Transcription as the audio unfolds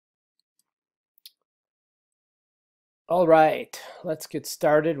All right, let's get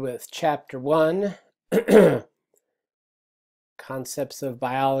started with Chapter 1, Concepts of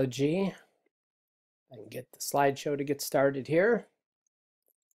Biology. I can get the slideshow to get started here.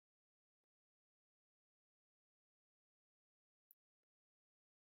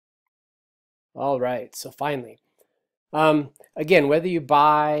 All right, so finally. Again, whether you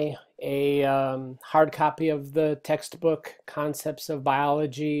buy a hard copy of the textbook, Concepts of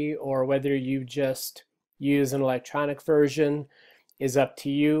Biology, or whether you just use an electronic version is up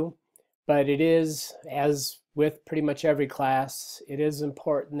to you. But it is, as with pretty much every class, it is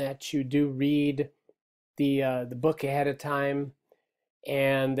important that you do read the book ahead of time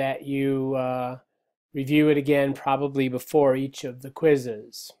and that you review it again probably before each of the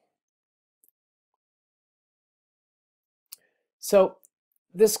quizzes. So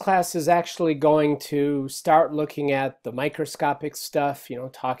this class is actually going to start looking at the microscopic stuff,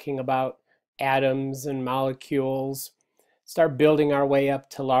 talking about atoms and molecules, start building our way up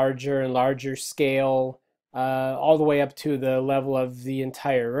to larger and larger scale, all the way up to the level of the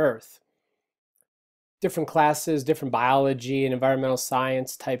entire Earth. Different classes, different biology and environmental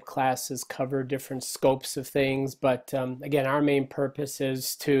science type classes cover different scopes of things, but again, our main purpose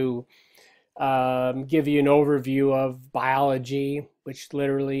is to give you an overview of biology, which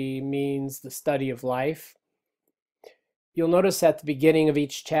literally means the study of life. You'll notice at the beginning of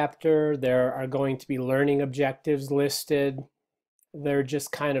each chapter there are going to be learning objectives listed. They're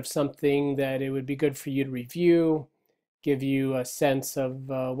just kind of something that it would be good for you to review, give you a sense of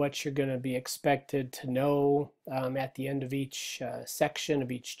what you're going to be expected to know at the end of each section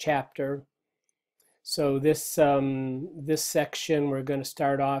of each chapter. So this section, we're going to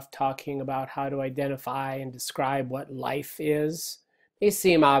start off talking about how to identify and describe what life is. They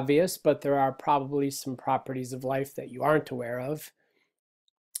seem obvious, but there are probably some properties of life that you aren't aware of.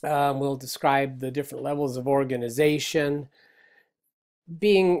 We'll describe the different levels of organization,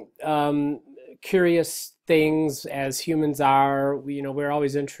 being curious things as humans are. We're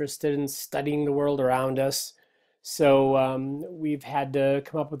always interested in studying the world around us. So we've had to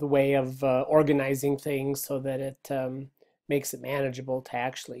come up with a way of organizing things so that it makes it manageable to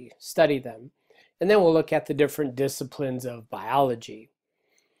actually study them. And then we'll look at the different disciplines of biology.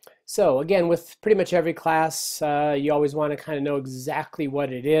 So again, with pretty much every class, you always want to kind of know exactly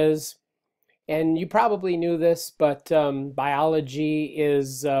what it is. And you probably knew this, but biology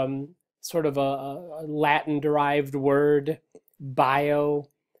is sort of a Latin-derived word. Bio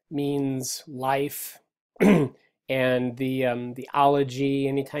means life. And the ology,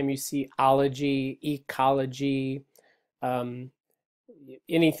 anytime you see ology, ecology,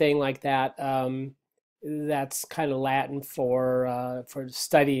 anything like that, that's kind of Latin for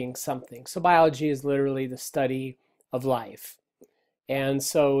studying something. So biology is literally the study of life. And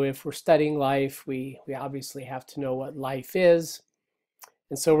so if we're studying life, we obviously have to know what life is.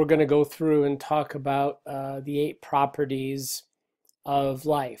 And so we're going to go through and talk about the 8 properties of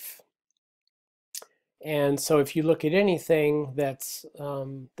life. And so if you look at anything that's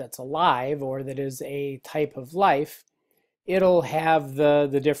alive or that is a type of life, it'll have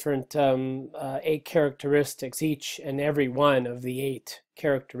the different 8 characteristics, each and every one of the 8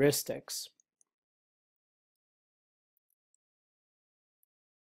 characteristics.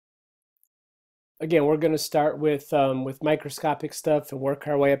 Again, we're going to start with microscopic stuff and work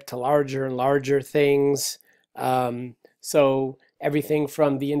our way up to larger and larger things. So everything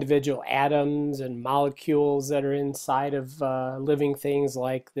from the individual atoms and molecules that are inside of living things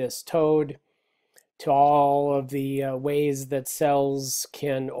like this toad, to all of the ways that cells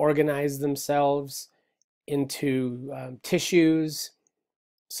can organize themselves into tissues,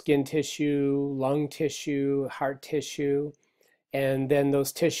 skin tissue, lung tissue, heart tissue, and then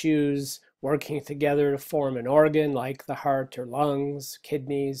those tissues working together to form an organ like the heart or lungs,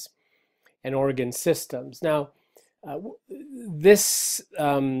 kidneys, and organ systems. Now, this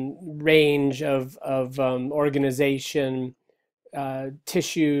range of organization,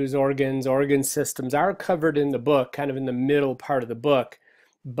 tissues, organs, organ systems are covered in the book, kind of in the middle part of the book.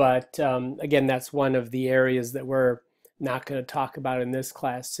 But again, that's one of the areas that we're not going to talk about in this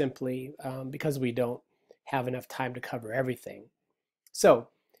class simply because we don't have enough time to cover everything. So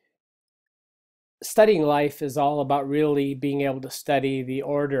studying life is all about really being able to study the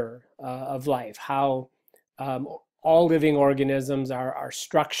order of life, how all living organisms are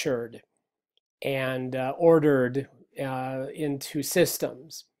structured and ordered into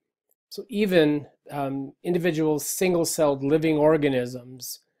systems. So even individual single-celled living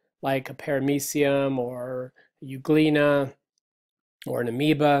organisms like a paramecium or euglena or an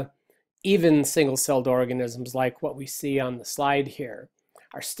amoeba, even single-celled organisms like what we see on the slide here,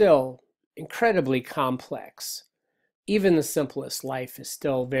 are still incredibly complex. even the simplest life is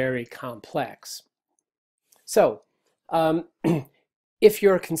still very complex. So, um, if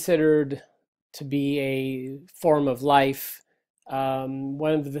you're considered to be a form of life,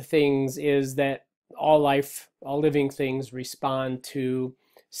 one of the things is that all living things respond to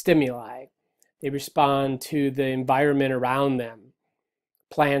stimuli. They respond to the environment around them.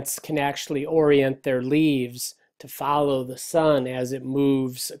 Plants can actually orient their leaves to follow the sun as it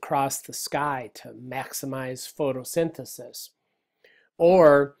moves across the sky to maximize photosynthesis.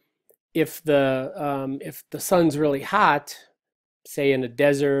 Or if the sun's really hot, say in a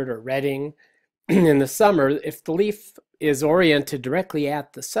desert or Redding in the summer, if the leaf is oriented directly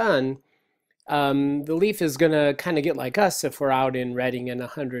at the sun, the leaf is going to kind of get like us if we're out in Redding in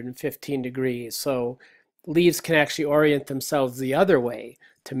 115 degrees. So leaves can actually orient themselves the other way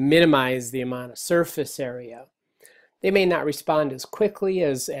to minimize the amount of surface area. They may not respond as quickly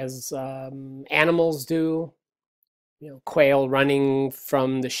as animals do. Quail running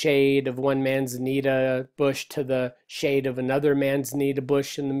from the shade of one manzanita bush to the shade of another manzanita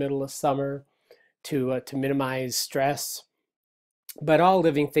bush in the middle of summer to minimize stress. But all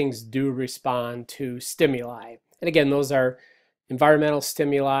living things do respond to stimuli. And again, those are environmental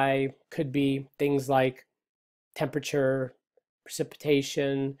stimuli, could be things like temperature,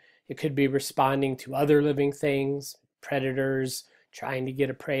 precipitation. It could be responding to other living things, predators trying to get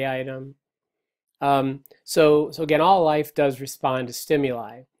a prey item. So again, all life does respond to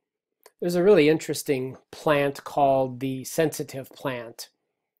stimuli. There's a really interesting plant called the sensitive plant,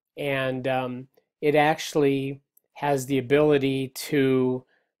 and it actually has the ability to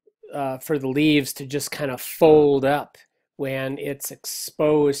for the leaves to just kind of fold up when it's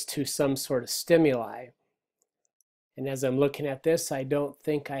exposed to some sort of stimuli. And as I'm looking at this, I don't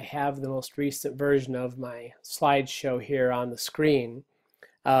think I have the most recent version of my slideshow here on the screen.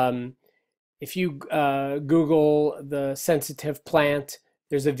 If you Google the sensitive plant,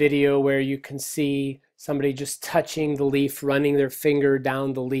 there's a video where you can see somebody just touching the leaf, running their finger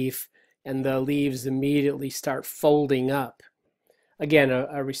down the leaf, and the leaves immediately start folding up. Again,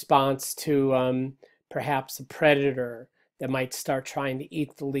 a response to perhaps a predator that might start trying to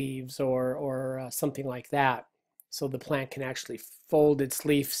eat the leaves or something like that. So the plant can actually fold its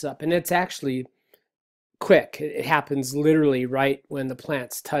leaves up. And it's actually quick. It happens literally right when the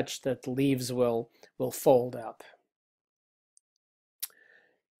plant's touched that the leaves will fold up.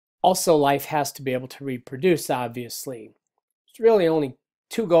 Also, life has to be able to reproduce, obviously. There's really only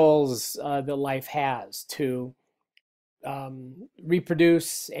two goals that life has: to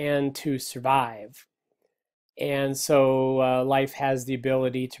reproduce and to survive. And so life has the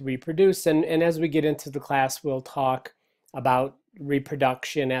ability to reproduce. And as we get into the class, we'll talk about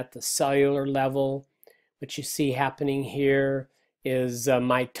reproduction at the cellular level. What you see happening here is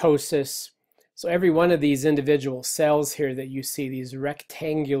mitosis. So every one of these individual cells here that you see, these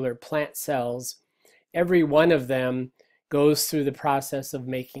rectangular plant cells, every one of them goes through the process of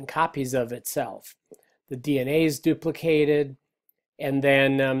making copies of itself. The DNA is duplicated, and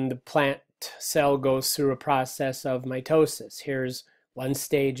then the plant cell goes through a process of mitosis. Here's one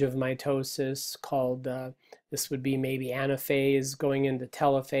stage of mitosis called, this would be maybe anaphase going into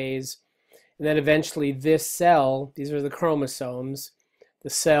telophase. And then eventually this cell, these are the chromosomes, the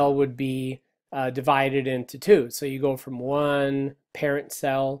cell would be divided into two. So you go from one parent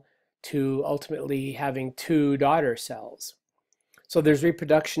cell to ultimately having two daughter cells. So there's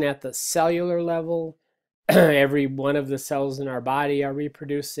reproduction at the cellular level. Every one of the cells in our body are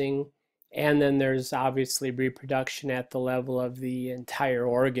reproducing. And then there's obviously reproduction at the level of the entire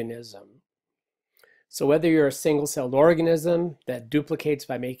organism. So whether you're a single-celled organism that duplicates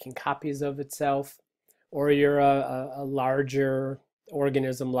by making copies of itself, or you're a larger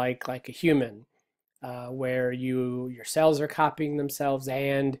organism like a human, where your cells are copying themselves,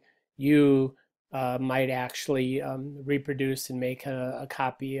 and you might actually reproduce and make a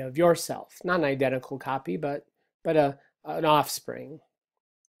copy of yourself. Not an identical copy, but an offspring.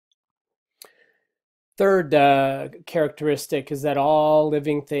 Third characteristic is that all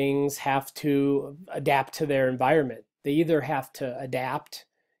living things have to adapt to their environment. They either have to adapt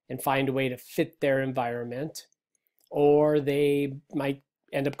and find a way to fit their environment, or they might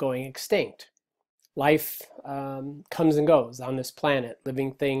end up going extinct. Life comes and goes on this planet.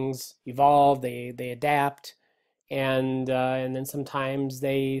 Living things evolve, they adapt, and then sometimes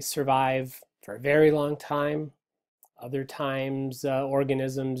they survive for a very long time. Other times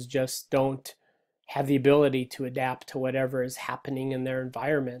organisms just don't have the ability to adapt to whatever is happening in their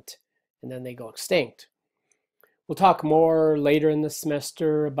environment, and then they go extinct. We'll talk more later in the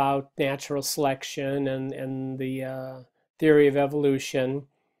semester about natural selection and the theory of evolution.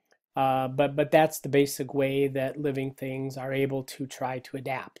 But that's the basic way that living things are able to try to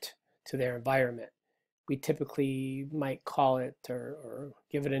adapt to their environment. We typically might call it or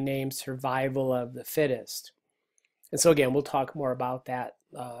give it a name, survival of the fittest. And so again, we'll talk more about that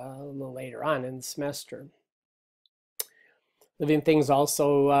a little later on in the semester. Living things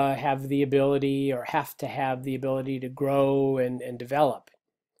also have the ability or have to have the ability to grow and develop.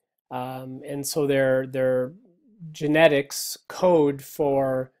 And so their genetics code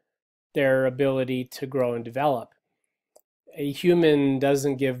for their ability to grow and develop. A human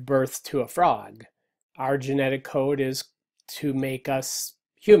doesn't give birth to a frog. Our genetic code is to make us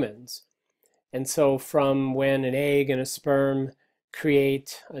humans. And so from when an egg and a sperm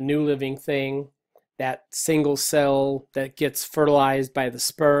create a new living thing, that single cell that gets fertilized by the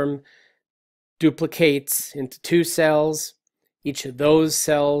sperm duplicates into two cells. Each of those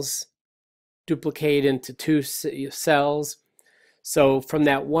cells duplicate into two cells. So from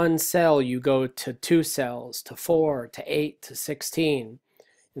that one cell, you go to 2 cells, to 4, to 8, to 16.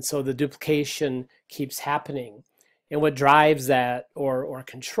 And so the duplication keeps happening. And what drives that or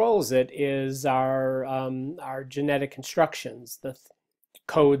controls it is our genetic instructions, the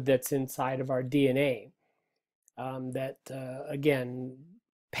code that's inside of our DNA that, again,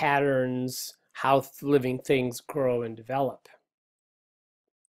 patterns how living things grow and develop.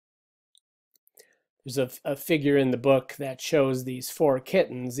 There's a figure in the book that shows these 4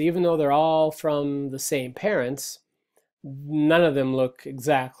 kittens. Even though they're all from the same parents, none of them look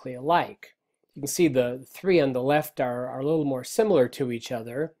exactly alike. You can see the 3 on the left are a little more similar to each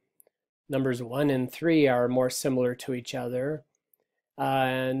other. Numbers 1 and 3 are more similar to each other.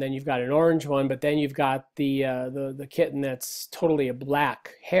 And then you've got an orange one, but then you've got the kitten that's totally a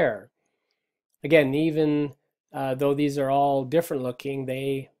black hair. Again, even though these are all different looking,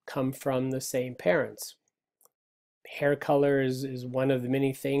 they come from the same parents. Hair color is one of the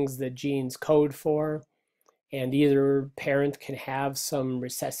many things that genes code for, and either parent can have some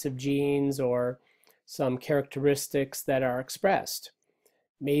recessive genes or some characteristics that are expressed.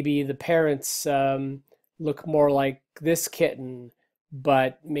 Maybe the parents look more like this kitten,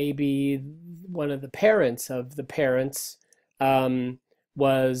 but maybe one of the parents of the parents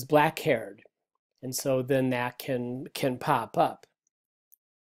was black-haired, and so then that can pop up.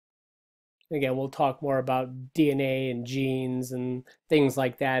 Again, we'll talk more about DNA and genes and things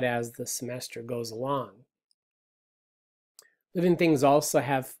like that as the semester goes along. Living things also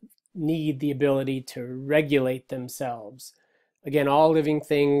need the ability to regulate themselves. Again, all living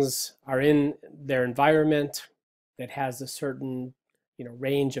things are in their environment that has a certain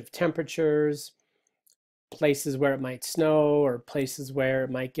range of temperatures, places where it might snow or places where it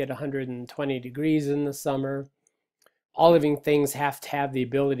might get 120 degrees in the summer. All living things have to have the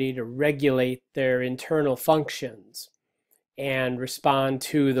ability to regulate their internal functions and respond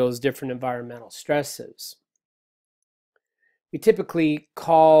to those different environmental stresses. We typically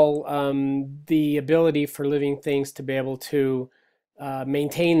call the ability for living things to be able to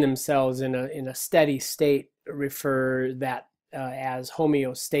maintain themselves in a steady state, refer that as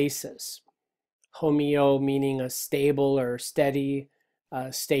homeostasis. Homeo meaning a stable or steady,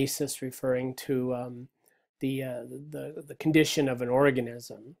 stasis referring to the condition of an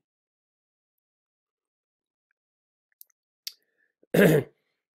organism.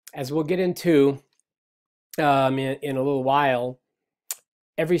 As we'll get into in a little while,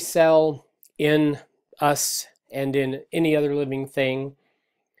 every cell in us and in any other living thing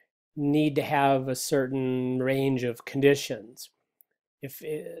need to have a certain range of conditions. If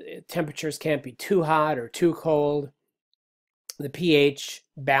temperatures can't be too hot or too cold, the pH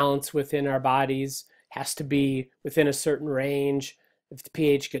balance within our bodies has to be within a certain range. If the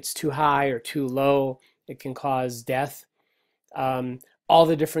pH gets too high or too low, it can cause death. All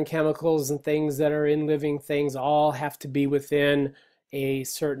the different chemicals and things that are in living things all have to be within a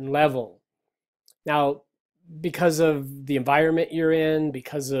certain level. Now, because of the environment you're in,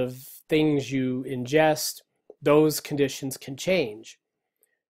 because of things you ingest, those conditions can change.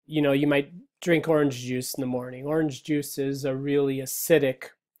 You might drink orange juice in the morning. Orange juice is a really acidic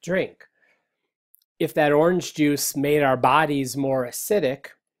drink. If that orange juice made our bodies more acidic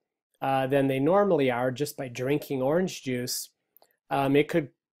than they normally are just by drinking orange juice, it could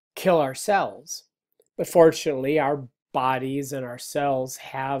kill our cells. But fortunately, our bodies and our cells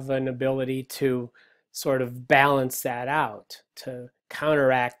have an ability to sort of balance that out, to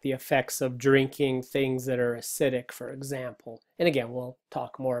counteract the effects of drinking things that are acidic, for example. And again, we'll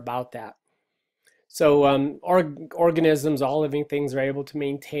talk more about that. So organisms, all living things, are able to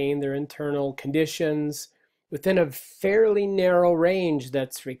maintain their internal conditions within a fairly narrow range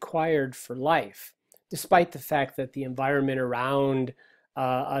that's required for life, despite the fact that the environment around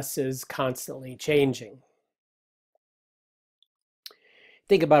us is constantly changing.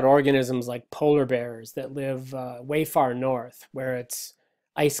 Think about organisms like polar bears that live way far north, where it's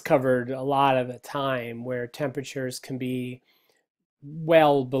ice covered a lot of the time, where temperatures can be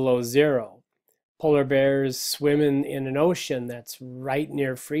well below zero. Polar bears swim in an ocean that's right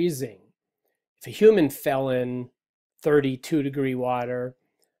near freezing. If a human fell in 32-degree water,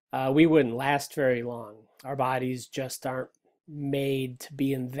 we wouldn't last very long. Our bodies just aren't made to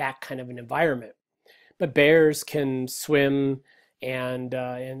be in that kind of an environment. But bears can swim and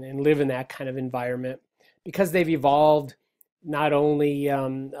live in that kind of environment because they've evolved not only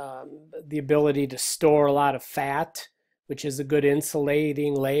the ability to store a lot of fat, which is a good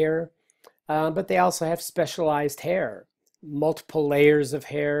insulating layer, but they also have specialized hair, multiple layers of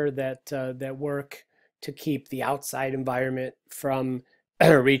hair that work to keep the outside environment from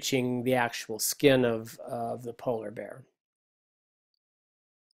reaching the actual skin of the polar bear.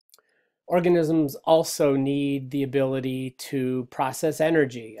 Organisms also need the ability to process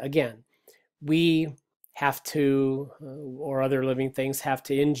energy. Again, we have to, or other living things have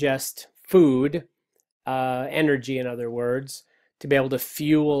to ingest food, energy in other words, to be able to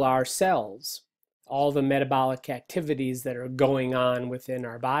fuel our cells, all the metabolic activities that are going on within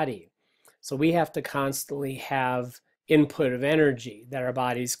our body. So we have to constantly have input of energy that our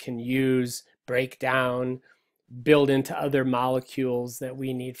bodies can use, break down, build into other molecules that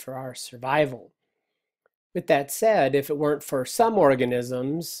we need for our survival. With that said, if it weren't for some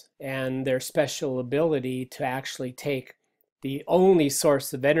organisms and their special ability to actually take the only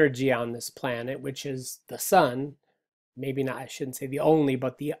source of energy on this planet, which is the sun, maybe not, I shouldn't say the only,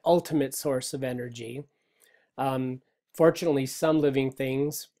 but the ultimate source of energy. Fortunately, some living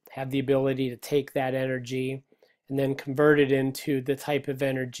things have the ability to take that energy and then convert it into the type of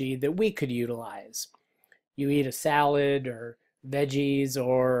energy that we could utilize. You eat a salad or veggies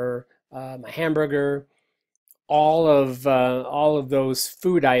or a hamburger, all of those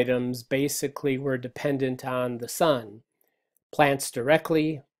food items basically were dependent on the sun. Plants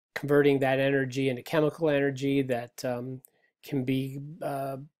directly converting that energy into chemical energy that can be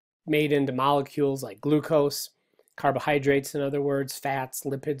made into molecules like glucose, carbohydrates, in other words, fats,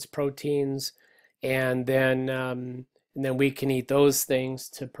 lipids, proteins, and then we can eat those things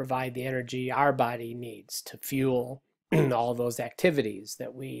to provide the energy our body needs to fuel all those activities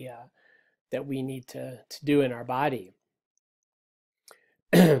that we need to do in our body.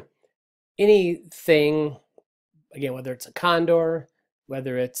 Anything, again, whether it's a condor,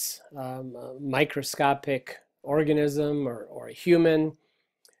 whether it's a microscopic organism or a human,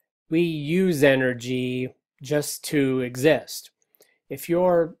 we use energy just to exist. If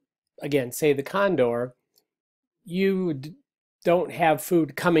you're, again, say the condor, you don't have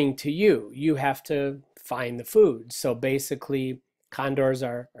food coming to you. You have to find the food. So basically, condors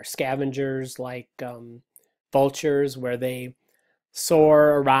are scavengers like vultures, where they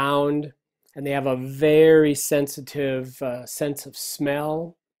soar around and they have a very sensitive sense of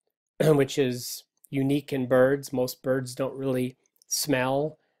smell, which is unique in birds. Most birds don't really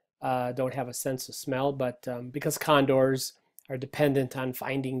smell, don't have a sense of smell, but because condors are dependent on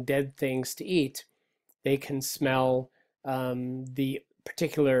finding dead things to eat, they can smell the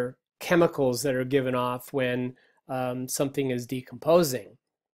particular chemicals that are given off when something is decomposing.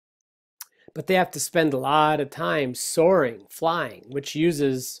 But they have to spend a lot of time soaring, flying, which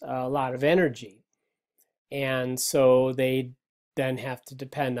uses a lot of energy. And so they then have to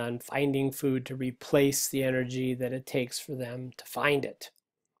depend on finding food to replace the energy that it takes for them to find it.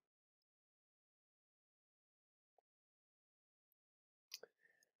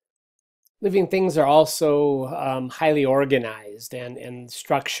 Living things are also highly organized and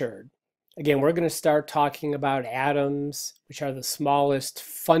structured. Again, we're going to start talking about atoms, which are the smallest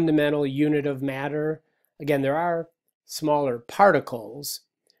fundamental unit of matter. Again, there are smaller particles,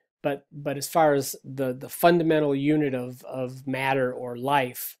 but as far as the fundamental unit of matter or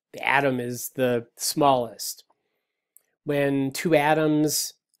life, the atom is the smallest. When two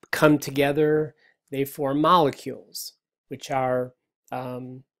atoms come together, they form molecules, which are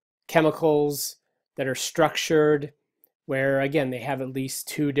chemicals that are structured where, again, they have at least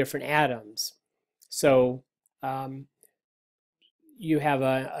two different atoms. So you have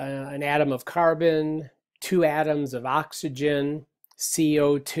an atom of carbon, two atoms of oxygen,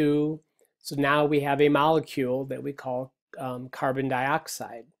 CO2. So now we have a molecule that we call carbon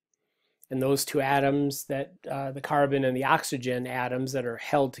dioxide. And those two atoms, that the carbon and the oxygen atoms that are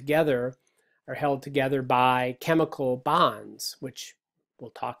held together by chemical bonds, which we'll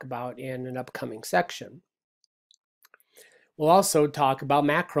talk about in an upcoming section. We'll also talk about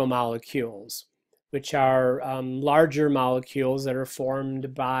macromolecules, which are larger molecules that are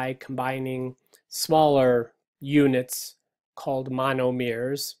formed by combining smaller units called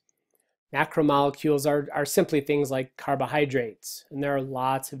monomeres. Macromolecules are simply things like carbohydrates, and there are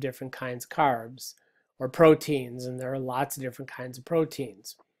lots of different kinds of carbs, or proteins, and there are lots of different kinds of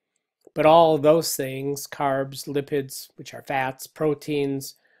proteins. But all of those things, carbs, lipids, which are fats,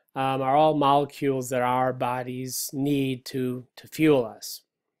 proteins, are all molecules that our bodies need to fuel us.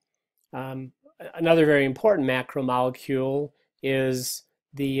 Another very important macromolecule is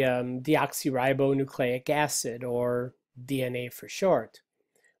the deoxyribonucleic acid, or DNA for short,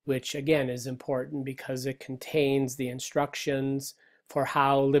 which again is important because it contains the instructions for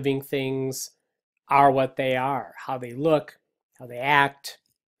how living things are what they are, how they look, how they act.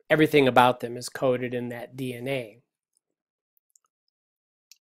 Everything about them is coded in that DNA.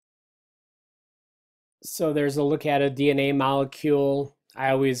 So there's a look at a DNA molecule.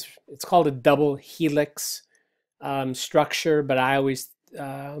 It's called a double helix structure, but I always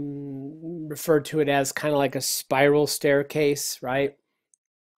refer to it as kind of like a spiral staircase, right?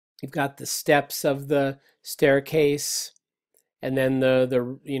 You've got the steps of the staircase, and then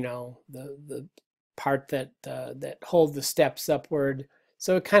the part that hold the steps upward.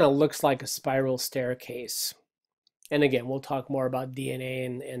 So it kind of looks like a spiral staircase. And again, we'll talk more about DNA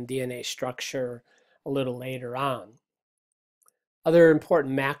and DNA structure a little later on. Other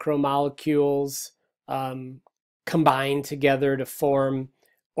important macromolecules combine together to form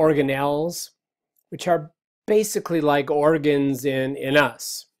organelles, which are basically like organs in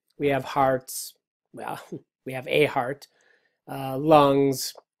us. We have hearts, well, we have a heart,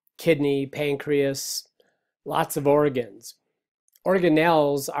 lungs, kidney, pancreas, lots of organs.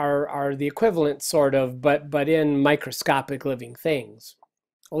 Organelles are the equivalent, sort of, but in microscopic living things.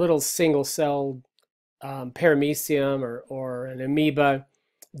 A little single-celled paramecium or an amoeba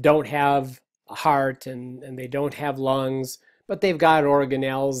don't have a heart and they don't have lungs, but they've got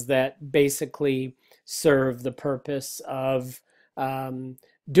organelles that basically serve the purpose of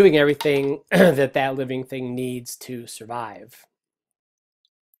doing everything that living thing needs to survive.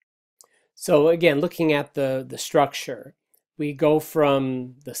 So again, looking at the structure, we go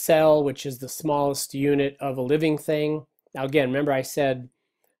from the cell, which is the smallest unit of a living thing. Now again, remember I said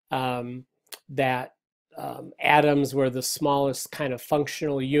that atoms were the smallest kind of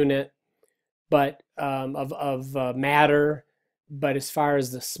functional unit, but of matter. But as far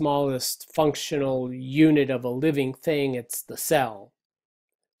as the smallest functional unit of a living thing, it's the cell.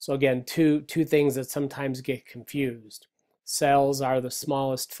 So again, two things that sometimes get confused. Cells are the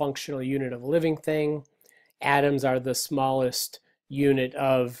smallest functional unit of a living thing. Atoms are the smallest unit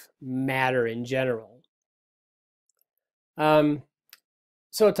of matter in general.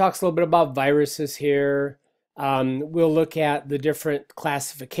 So it talks a little bit about viruses here. We'll look at the different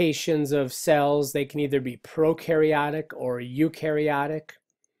classifications of cells. They can either be prokaryotic or eukaryotic.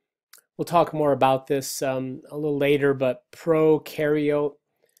 We'll talk more about this a little later, but prokaryote,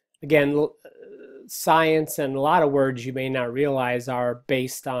 again, science and a lot of words you may not realize are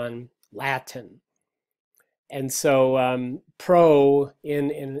based on Latin. And so pro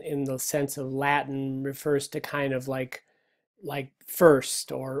in the sense of Latin refers to kind of like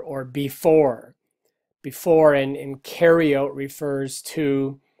first or before. Before, and karyote refers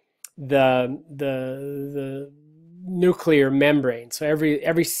to the nuclear membrane. So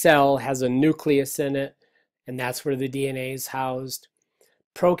every cell has a nucleus in it, and that's where the DNA is housed.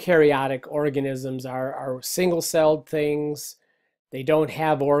 Prokaryotic organisms are single-celled things. They don't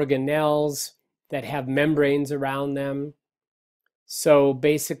have organelles that have membranes around them. So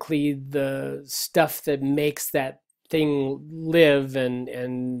basically the stuff that makes that thing live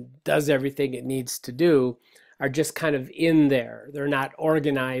and does everything it needs to do are just kind of in there. They're not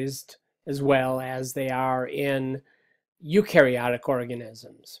organized as well as they are in eukaryotic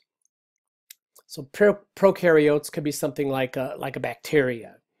organisms. So prokaryotes could be something like a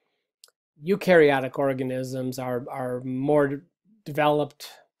bacteria. Eukaryotic organisms are more developed,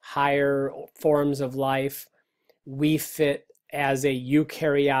 higher forms of life. We fit as a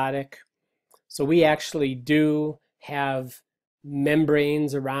eukaryotic. So we actually do have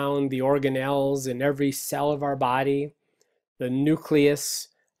membranes around the organelles in every cell of our body. The nucleus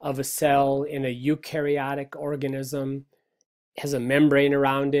of a cell in a eukaryotic organism has a membrane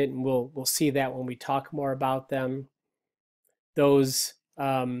around it, and we'll see that when we talk more about them. Those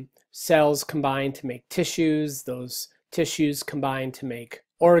cells combine to make tissues. Those tissues combine to make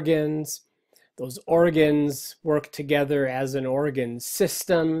organs. Those organs work together as an organ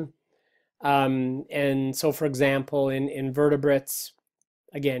system. And so, for example, in vertebrates,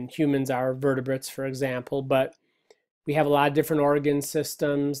 again, humans are vertebrates, for example, but we have a lot of different organ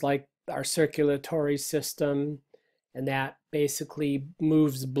systems like our circulatory system, and that basically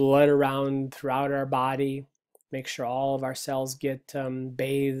moves blood around throughout our body, make sure all of our cells get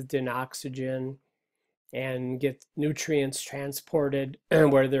bathed in oxygen and get nutrients transported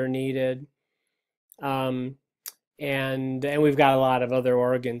where they're needed. And we've got a lot of other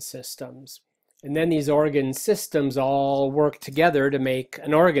organ systems. And then these organ systems all work together to make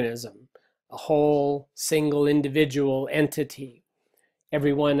an organism, a whole single individual entity.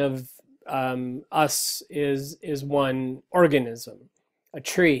 Every one of us is one organism. A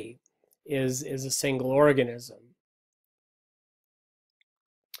tree is a single organism.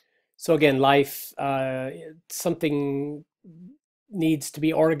 So again, life, something needs to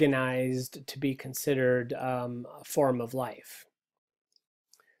be organized to be considered a form of life.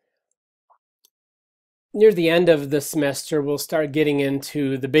 Near the end of the semester, we'll start getting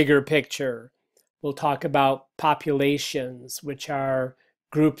into the bigger picture. We'll talk about populations, which are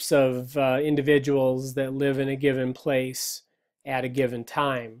groups of individuals that live in a given place at a given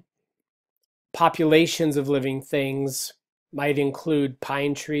time. Populations of living things might include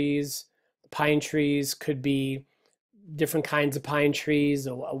pine trees. Pine trees could be different kinds of pine trees,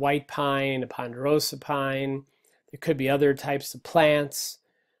 a white pine, a ponderosa pine. There could be other types of plants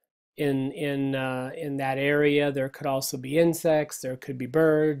in that area. There could also be insects, there could be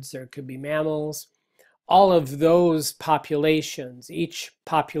birds, there could be mammals. All of those populations, each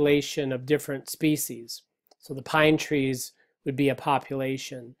population of different species. So the pine trees would be a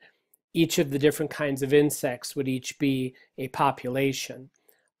population. Each of the different kinds of insects would each be a population.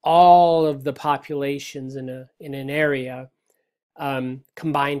 All of the populations in an area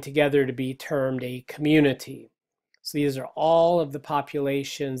combine together to be termed a community. So these are all of the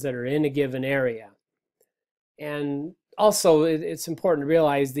populations that are in a given area. And also it's important to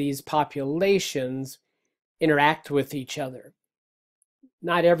realize these populations interact with each other.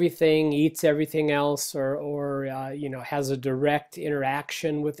 Not everything eats everything else or has a direct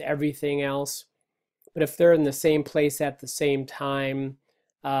interaction with everything else. But if they're in the same place at the same time,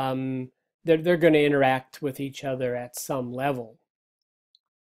 they're going to interact with each other at some level.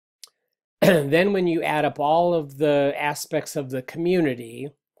 Then when you add up all of the aspects of the community,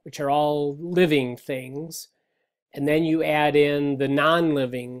 which are all living things, and then you add in the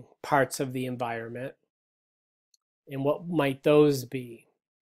non-living parts of the environment, and what might those be?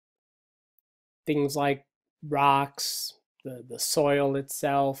 Things like rocks, the soil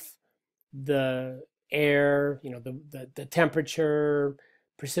itself, the air, the temperature,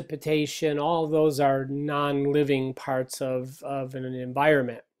 precipitation, all of those are non-living parts of an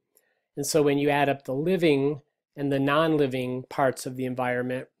environment. And so when you add up the living and the non-living parts of the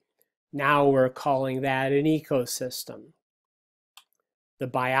environment, now we're calling that an ecosystem. The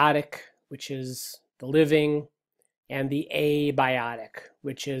biotic, which is the living, and the abiotic,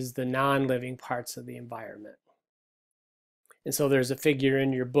 which is the non-living parts of the environment. And so there's a figure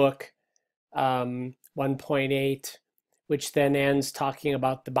in your book, 1.8, which then ends talking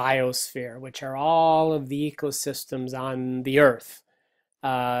about the biosphere, which are all of the ecosystems on the earth.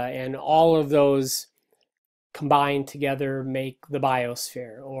 And all of those combined together make the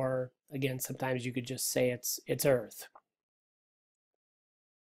biosphere, or again, sometimes you could just say it's Earth.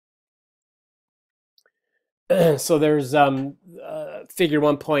 So there's figure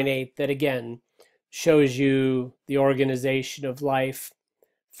 1.8 that again shows you the organization of life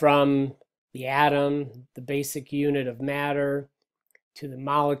from the atom, the basic unit of matter, to the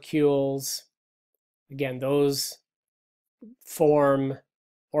molecules. Again, those form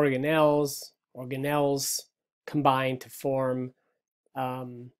organelles. Organelles combine to form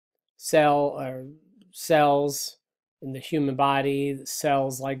cells in the human body.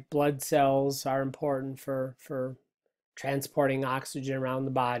 Cells like blood cells are important for transporting oxygen around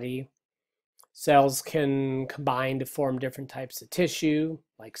the body. Cells can combine to form different types of tissue,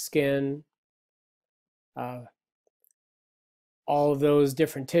 like skin. All of those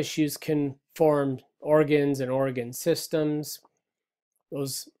different tissues can form organs and organ systems.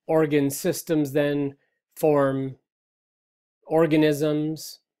 Those organ systems then form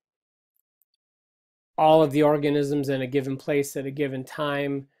organisms. All of the organisms in a given place at a given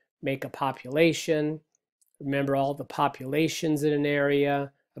time make a population. Remember, all the populations in an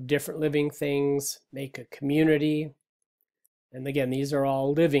area of different living things make a community. And again, these are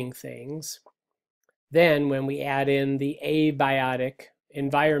all living things. Then when we add in the abiotic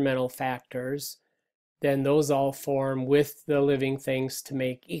environmental factors, then those all form with the living things to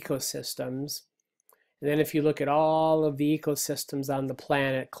make ecosystems. And then if you look at all of the ecosystems on the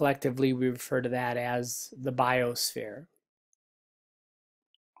planet, collectively we refer to that as the biosphere.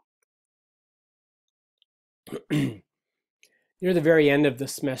 near the very end of the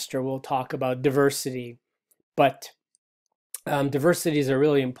semester, we'll talk about diversity, but diversity is a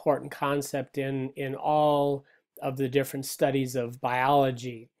really important concept in all of the different studies of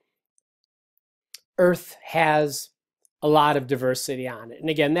biology. Earth has a lot of diversity on it. And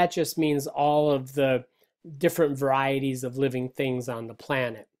again, that just means all of the different varieties of living things on the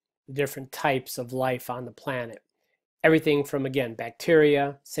planet, the different types of life on the planet. Everything from, again,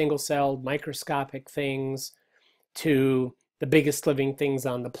 bacteria, single-celled, microscopic things, to the biggest living things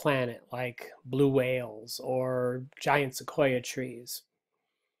on the planet, like blue whales or giant sequoia trees.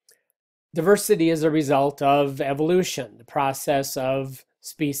 Diversity is a result of evolution, the process of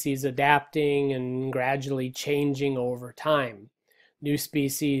species adapting and gradually changing over time. New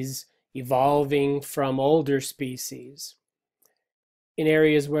species evolving from older species. In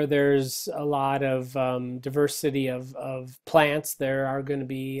areas where there's a lot of diversity of plants, there are going to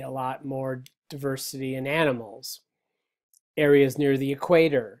be a lot more diversity in animals. Areas near the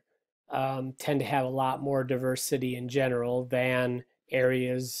equator tend to have a lot more diversity in general than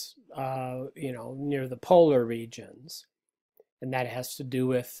areas near the polar regions. And that has to do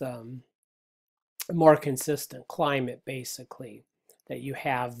with a more consistent climate, basically, that you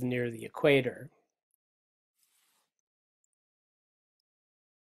have near the equator.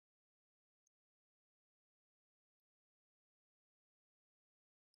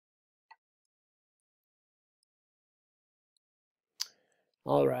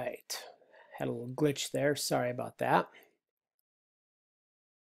 All right, had a little glitch there. Sorry about that.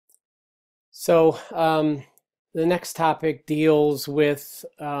 So the next topic deals with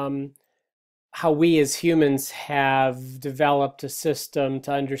how we as humans have developed a system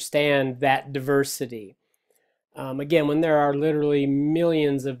to understand that diversity. Again, when there are literally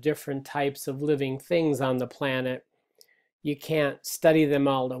millions of different types of living things on the planet, you can't study them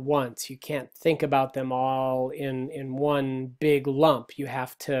all at once. You can't think about them all in one big lump. You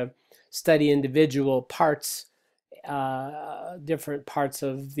have to study individual parts, different parts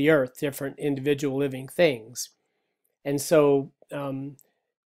of the earth, different individual living things. And so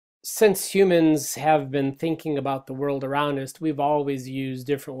since humans have been thinking about the world around us, we've always used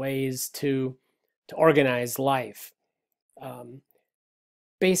different ways to organize life.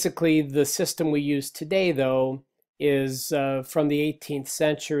 Basically, the system we use today, though, is from the 18th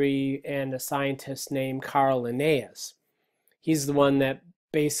century and a scientist named Carl Linnaeus. He's the one that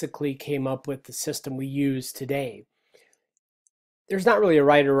basically came up with the system we use today. There's not really a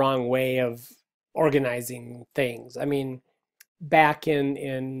right or wrong way of organizing things. I mean, back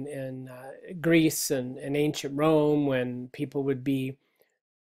in Greece and ancient Rome, when people would be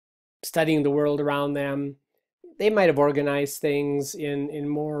studying the world around them, they might have organized things in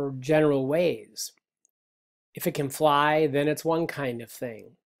more general ways. If it can fly, then it's one kind of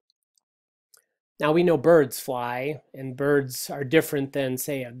thing. Now we know birds fly, and birds are different than,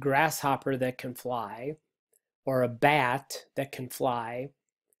 say, a grasshopper that can fly, or a bat that can fly,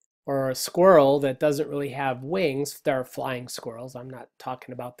 or a squirrel that doesn't really have wings. There are flying squirrels. I'm not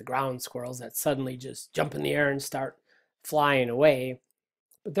talking about the ground squirrels that suddenly just jump in the air and start flying away.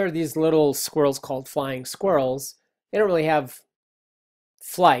 But there are these little squirrels called flying squirrels. They don't really have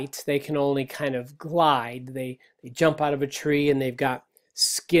flight. They can only kind of glide. They jump out of a tree and they've got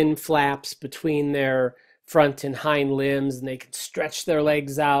skin flaps between their front and hind limbs, and they can stretch their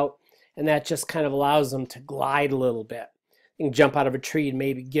legs out, and that just kind of allows them to glide a little bit. They can jump out of a tree and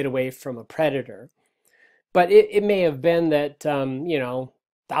maybe get away from a predator. But it may have been that,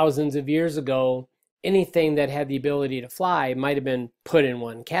 thousands of years ago, anything that had the ability to fly might have been put in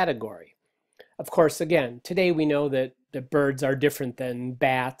one category. Of course, again, today we know that birds are different than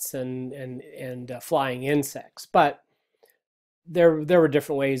bats and flying insects, but there were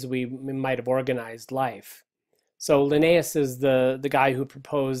different ways we might have organized life. So Linnaeus is the guy who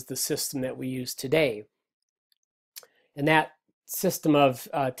proposed the system that we use today. And that system of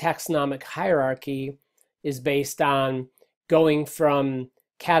taxonomic hierarchy is based on going from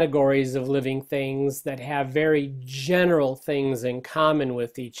categories of living things that have very general things in common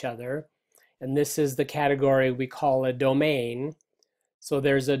with each other. And this is the category we call a domain. So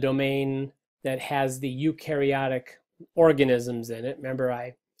there's a domain that has the eukaryotic organisms in it. Remember,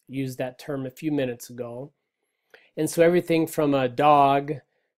 I used that term a few minutes ago. And so everything from a dog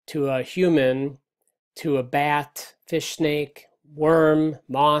to a human to a bat, fish snake, worm,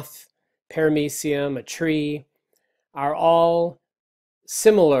 moth, paramecium, a tree, are all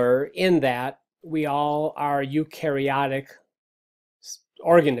similar in that we all are eukaryotic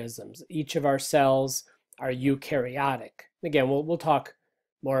organisms. Each of our cells are eukaryotic. Again, we'll talk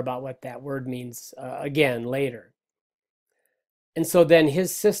more about what that word means again later. And so then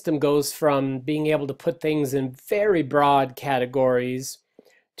his system goes from being able to put things in very broad categories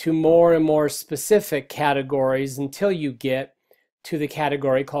to more and more specific categories until you get to the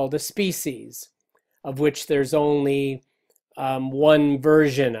category called a species, of which there's only one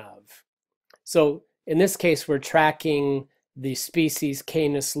version of. So in this case, we're tracking the species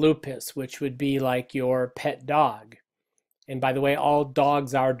Canis lupus, which would be like your pet dog. And by the way, all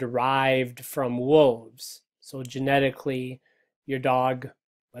dogs are derived from wolves. So genetically, your dog,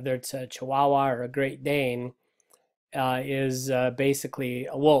 whether it's a Chihuahua or a Great Dane, is basically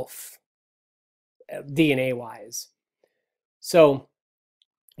a wolf, DNA-wise. So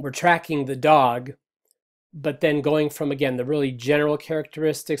we're tracking the dog, but then going from, again, the really general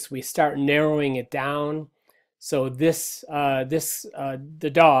characteristics, we start narrowing it down. So the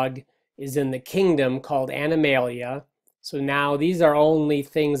dog is in the kingdom called Animalia. So now these are only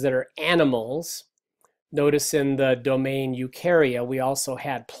things that are animals. Notice in the domain Eukarya, we also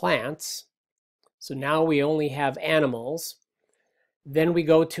had plants. So now we only have animals. Then we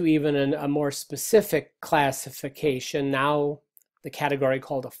go to even a more specific classification, now the category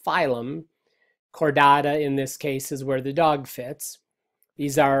called a phylum. Chordata in this case is where the dog fits.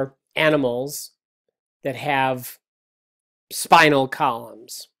 These are animals that have spinal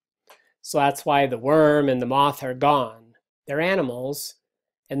columns. So that's why the worm and the moth are gone. They're animals,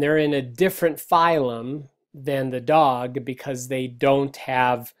 and they're in a different phylum than the dog because they don't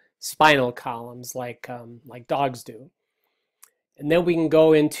have spinal columns like dogs do. And then we can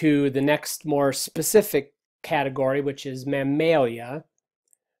go into the next more specific category, which is Mammalia.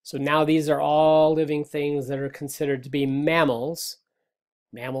 So now these are all living things that are considered to be mammals.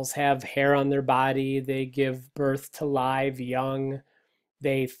 Mammals have hair on their body. They give birth to live young.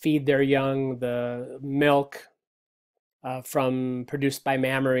 They feed their young the milk produced by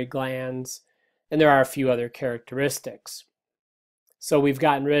mammary glands. And there are a few other characteristics. So we've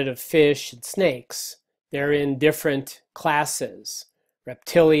gotten rid of fish and snakes. They're in different classes.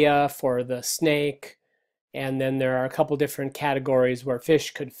 Reptilia for the snake, and then there are a couple different categories where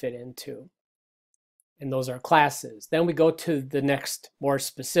fish could fit into. And those are classes. Then we go to the next more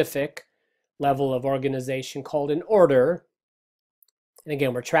specific level of organization called an order. And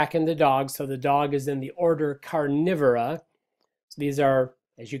again, we're tracking the dog. So the dog is in the order Carnivora. So these are,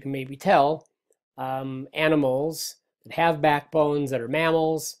 as you can maybe tell, animals that have backbones, that are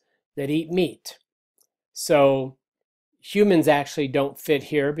mammals, that eat meat. So humans actually don't fit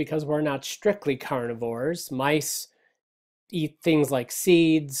here because we're not strictly carnivores. Mice eat things like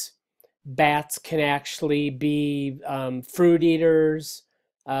seeds. Bats can actually be fruit eaters.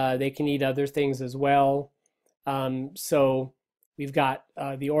 They can eat other things as well. So we've got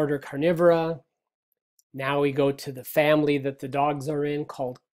the order Carnivora. Now we go to the family that the dogs are in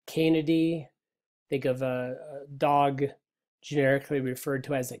called Canidae. Think of a dog generically referred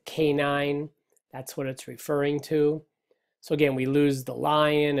to as a canine. That's what it's referring to. So again, we lose the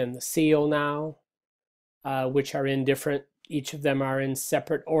lion and the seal now, which are in different, each of them are in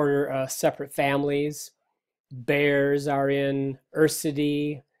separate order, separate families. Bears are in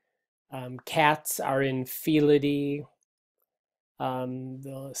Ursidae. Cats are in Felidae.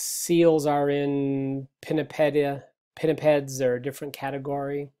 The seals are in Pinnipeds, they're a different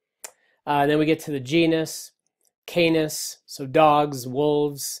category. Then we get to the genus, Canis, so dogs,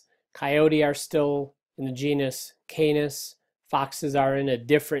 wolves. Coyote are still in the genus Canis. Foxes are in a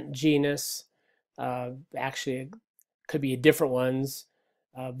different genus. Actually, it could be different ones.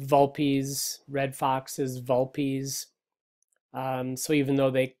 Vulpes, red foxes, vulpes. So even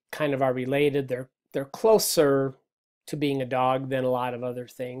though they kind of are related, they're closer to being a dog than a lot of other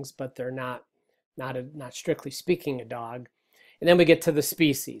things, but they're not strictly speaking a dog. And then we get to the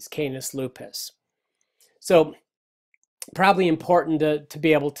species, Canis lupus. So probably important to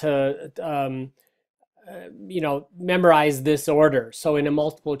be able to memorize this order. So in a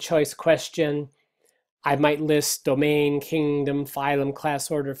multiple choice question, I might list domain, kingdom, phylum,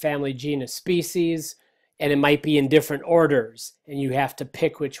 class, order, family, genus, species, and it might be in different orders, and you have to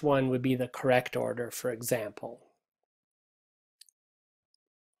pick which one would be the correct order, for example.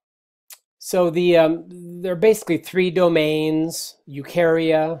 So there are basically three domains: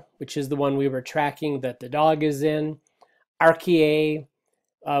 Eukarya, which is the one we were tracking that the dog is in; Archaea,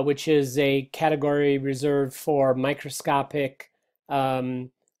 which is a category reserved for microscopic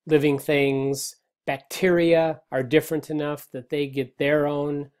living things. Bacteria are different enough that they get their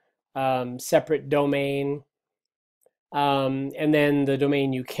own separate domain. And then the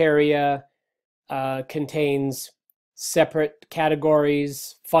domain Eukarya contains separate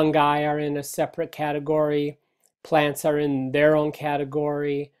categories. Fungi are in a separate category. Plants are in their own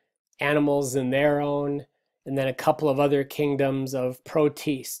category. Animals in their own. and then a couple of other kingdoms of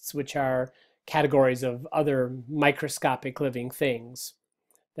protists, which are categories of other microscopic living things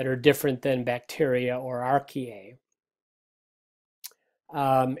that are different than bacteria or archaea.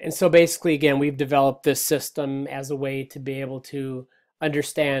 And so basically, again, we've developed this system as a way to be able to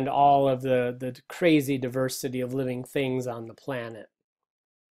understand all of the crazy diversity of living things on the planet.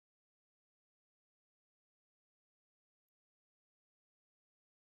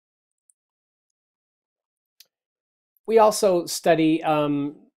 We also study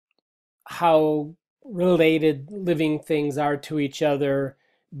how related living things are to each other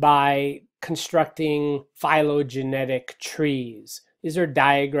by constructing phylogenetic trees. These are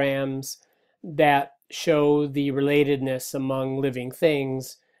diagrams that show the relatedness among living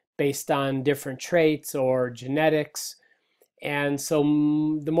things based on different traits or genetics. And so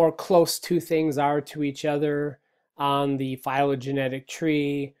the more close two things are to each other on the phylogenetic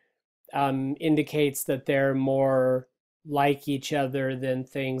tree indicates that they're more like each other than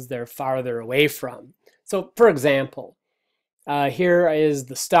things they're farther away from. So, for example, here is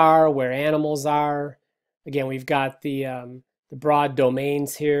the star where animals are. Again, we've got the broad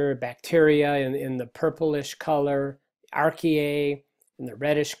domains here, bacteria in the purplish color, archaea in the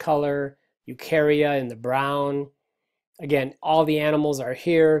reddish color, eukarya in the brown. Again, all the animals are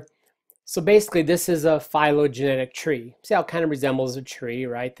here. So basically, this is a phylogenetic tree. See how it kind of resembles a tree,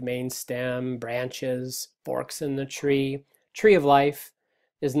 right? The main stem, branches, forks in the tree. Tree of life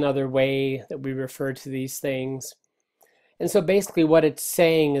is another way that we refer to these things. And so basically what it's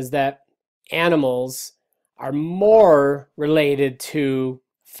saying is that animals are more related to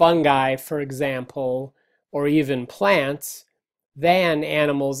fungi, for example, or even plants, than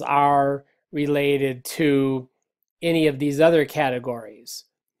animals are related to any of these other categories.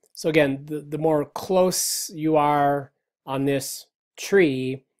 So again, the more close you are on this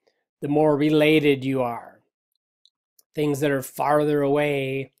tree, the more related you are. Things that are farther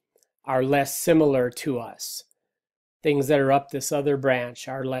away are less similar to us. Things that are up this other branch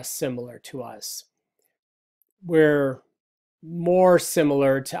are less similar to us. We're more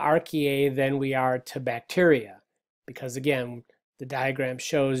similar to archaea than we are to bacteria, because again, the diagram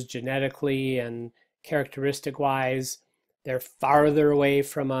shows genetically and characteristic-wise, they're farther away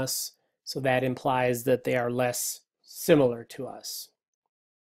from us, so that implies that they are less similar to us.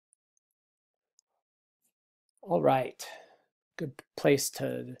 All right, good place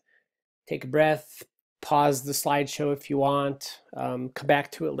to take a breath, pause the slideshow if you want, come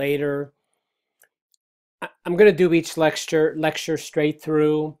back to it later. I'm going to do each lecture straight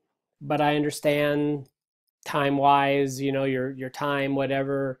through, but I understand time-wise, your time,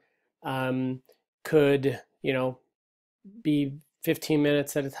 whatever, could, be 15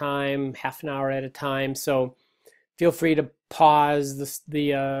 minutes at a time, half an hour at a time. So feel free to pause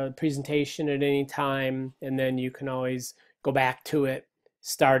the presentation at any time, and then you can always go back to it,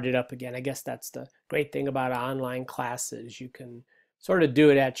 start it up again. I guess that's the great thing about online classes. You can sort of do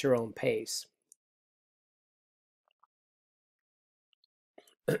it at your own pace.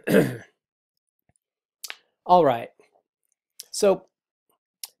 All right. So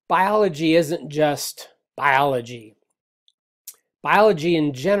biology isn't just biology. Biology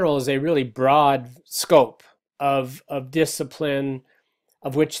in general is a really broad scope of discipline,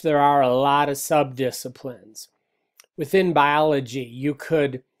 of which there are a lot of subdisciplines. Within biology, you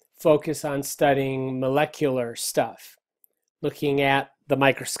could focus on studying molecular stuff, looking at the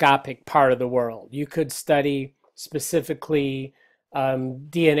microscopic part of the world. You could study specifically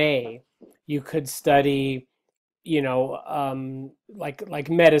DNA. You could study, like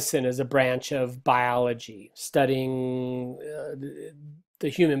medicine is a branch of biology, studying the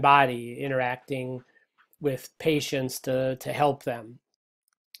human body, interacting with patients to help them.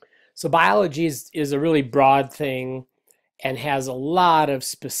 So biology is a really broad thing and has a lot of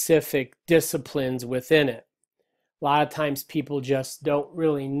specific disciplines within it. A lot of times people just don't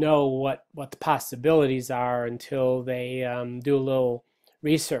really know what the possibilities are until they do a little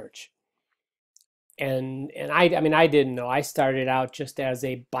research. And I mean, I didn't know. I started out just as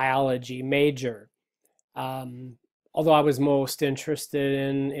a biology major, although I was most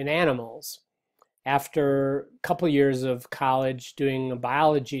interested in animals. After a couple years of college doing a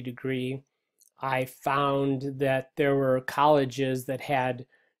biology degree, I found that there were colleges that had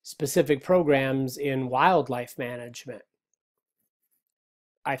specific programs in wildlife management.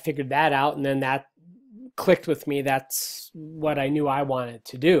 I figured that out, and then that clicked with me. That's what I knew I wanted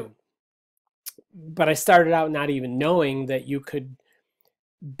to do. But I started out not even knowing that you could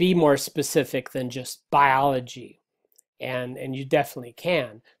be more specific than just biology. And you definitely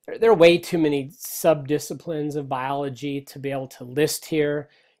can. There are way too many subdisciplines of biology to be able to list here.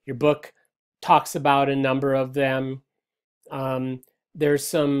 Your book talks about a number of them. There's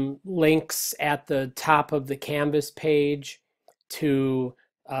some links at the top of the Canvas page to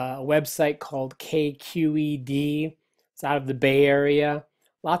a website called KQED. It's out of the Bay Area.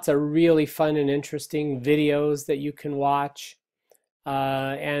 Lots of really fun and interesting videos that you can watch.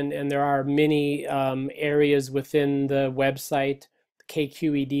 And there are many areas within the website, the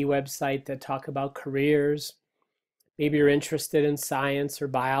KQED website, that talk about careers. Maybe you're interested in science or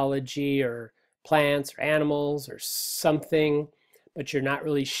biology or plants or animals or something, but you're not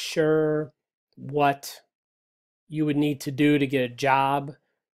really sure what you would need to do to get a job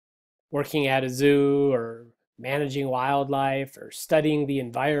working at a zoo or managing wildlife or studying the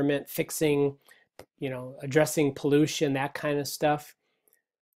environment, fixing, addressing pollution, that kind of stuff.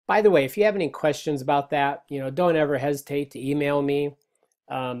 By the way, if you have any questions about that, don't ever hesitate to email me,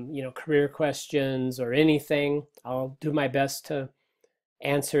 career questions or anything. I'll do my best to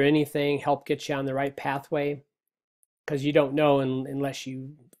answer anything, help get you on the right pathway, because you don't know unless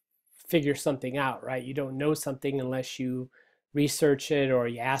you figure something out, right? You don't know something unless you research it or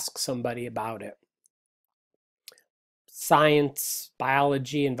you ask somebody about it. Science,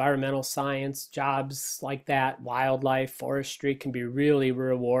 biology, environmental science, jobs like that, wildlife, forestry can be really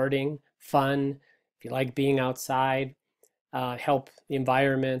rewarding, fun, if you like being outside, help the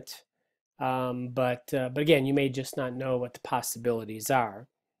environment. But again, you may just not know what the possibilities are.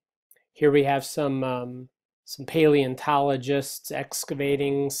 Here we have some paleontologists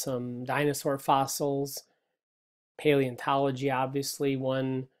excavating some dinosaur fossils. Paleontology, obviously,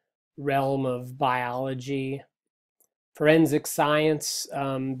 one realm of biology. Forensic science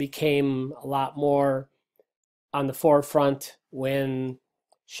became a lot more on the forefront when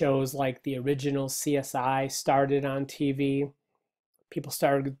shows like the original CSI started on TV. People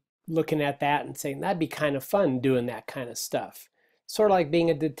started looking at that and saying, that'd be kind of fun doing that kind of stuff. Sort of like being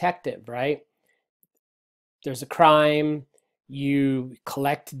a detective, right? There's a crime, you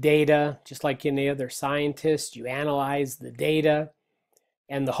collect data, just like any other scientist, you analyze the data,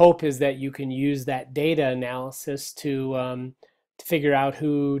 and the hope is that you can use that data analysis to figure out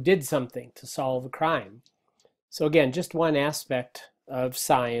who did something, to solve a crime. So again, just one aspect of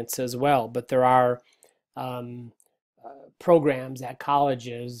science as well, but there are programs at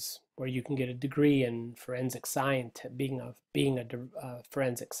colleges where you can get a degree in forensic science, being a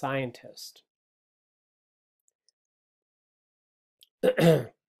forensic scientist.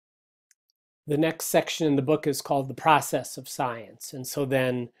 The next section in the book is called The Process of Science. And so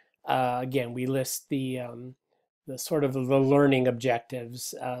then, again, we list the sort of the learning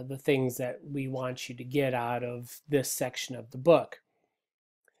objectives, the things that we want you to get out of this section of the book.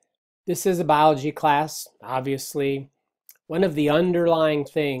 This is a biology class, obviously. One of the underlying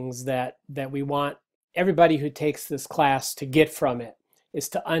things that we want everybody who takes this class to get from it is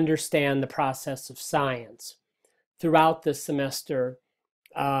to understand the process of science. Throughout the semester,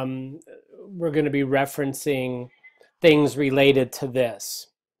 we're going to be referencing things related to this.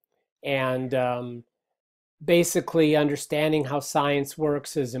 And basically understanding how science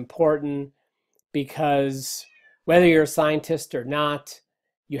works is important because whether you're a scientist or not,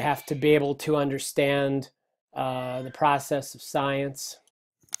 you have to be able to understand the process of science.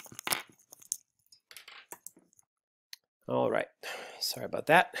 All right, sorry about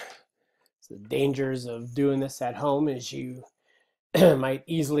that. So the dangers of doing this at home is you might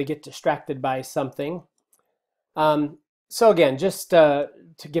easily get distracted by something. So again, just to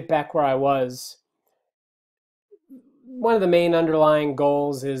get back where I was, one of the main underlying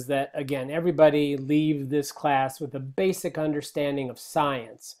goals is that, again, everybody leave this class with a basic understanding of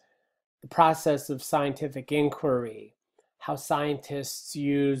science, the process of scientific inquiry, how scientists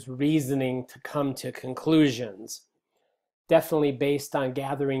use reasoning to come to conclusions, definitely based on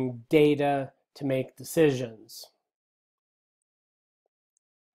gathering data to make decisions.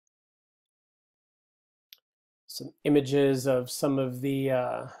 Some images of some of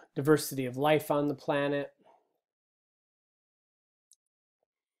the diversity of life on the planet.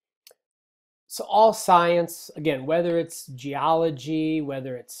 So all science, again, whether it's geology,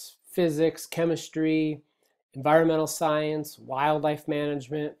 whether it's physics, chemistry, environmental science, wildlife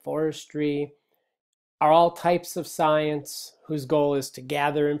management, forestry, are all types of science whose goal is to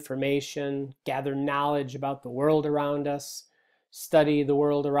gather information, gather knowledge about the world around us, study the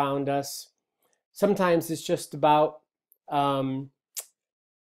world around us. Sometimes it's just about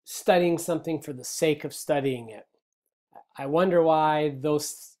studying something for the sake of studying it. I wonder why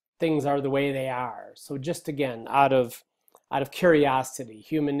those things are the way they are. So just again, out of curiosity,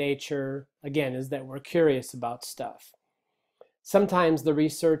 human nature, again, is that we're curious about stuff. Sometimes the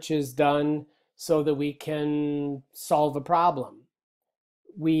research is done so that we can solve a problem.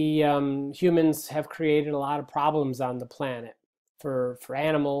 we humans have created a lot of problems on the planet for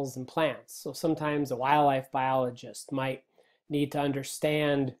animals and plants. So sometimes a wildlife biologist might need to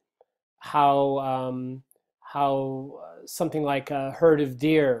understand how something like a herd of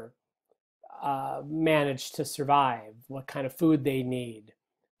deer manage to survive, what kind of food they need,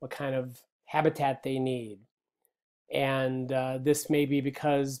 what kind of habitat they need. And this may be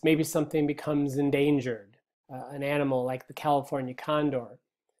because maybe something becomes endangered. An animal like the California condor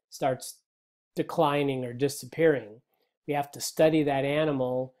starts declining or disappearing. We have to study that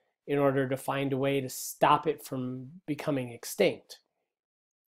animal in order to find a way to stop it from becoming extinct.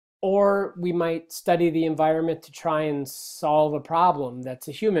 Or we might study the environment to try and solve a problem that's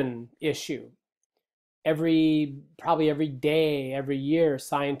a human issue. Probably every day, every year,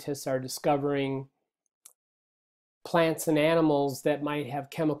 scientists are discovering plants and animals that might have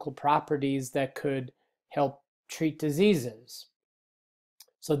chemical properties that could help treat diseases.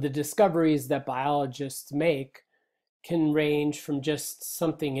 So the discoveries that biologists make can range from just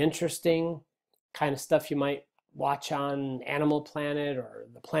something interesting, kind of stuff you might watch on Animal Planet or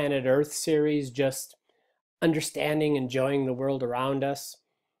the Planet Earth series, just understanding, enjoying the world around us.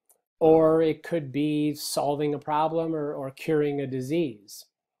 Or it could be solving a problem or curing a disease.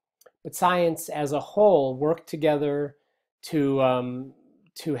 But science as a whole work together to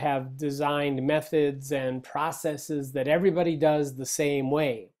have designed methods and processes that everybody does the same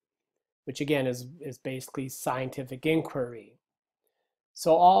way, which again is basically scientific inquiry.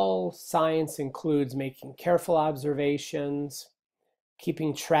 So all science includes making careful observations,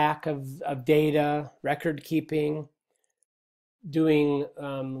 keeping track of data, record keeping, doing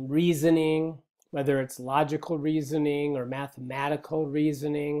reasoning, whether it's logical reasoning or mathematical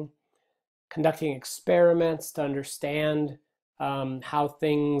reasoning, conducting experiments to understand how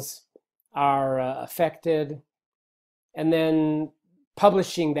things are affected, and then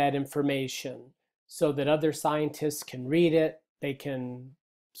publishing that information so that other scientists can read it, they can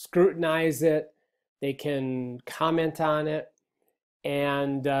scrutinize it, they can comment on it,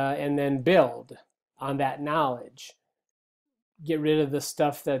 and then build on that knowledge. Get rid of the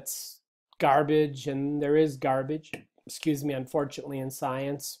stuff that's garbage, and there is garbage, excuse me, unfortunately, in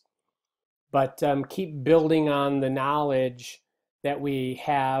science. But keep building on the knowledge that we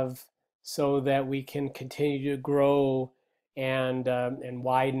have so that we can continue to grow and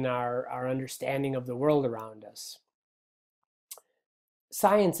widen our understanding of the world around us.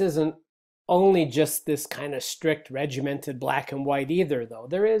 Science isn't only just this kind of strict, regimented black and white either, though.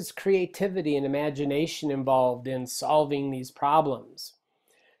 There is creativity and imagination involved in solving these problems.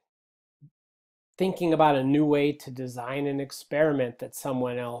 Thinking about a new way to design an experiment that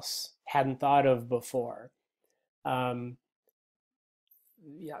someone else hadn't thought of before.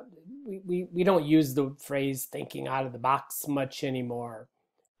 Yeah, we don't use the phrase thinking out of the box much anymore,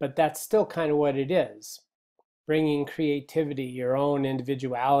 but that's still kind of what it is. Bringing creativity, your own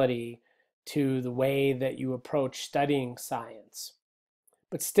individuality to the way that you approach studying science,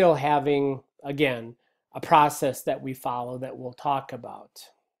 but still having, again, a process that we follow that we'll talk about.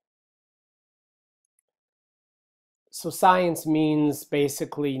 So science means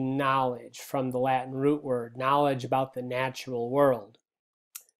basically knowledge, from the Latin root word, knowledge about the natural world.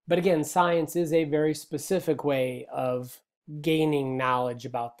 But again, science is a very specific way of gaining knowledge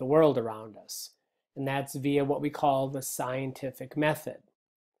about the world around us. And that's via what we call the scientific method.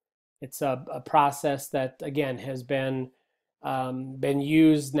 It's a process that, again, has been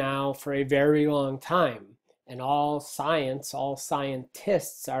used now for a very long time. And all scientists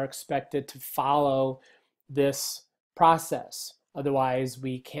are expected to follow this process. Otherwise,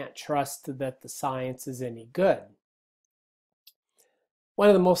 we can't trust that the science is any good. One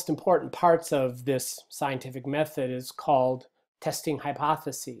of the most important parts of this scientific method is called testing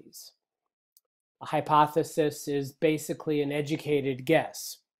hypotheses. A hypothesis is basically an educated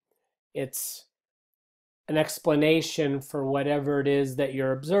guess. It's an explanation for whatever it is that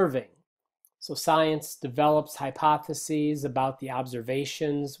you're observing. So science develops hypotheses about the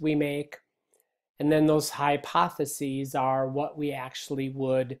observations we make, and then those hypotheses are what we actually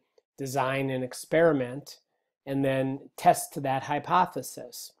would design an experiment and then test that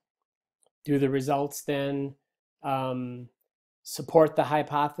hypothesis. Do the results then support the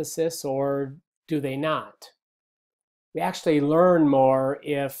hypothesis, or do they not? We actually learn more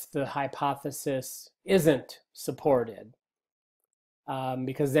if the hypothesis isn't supported,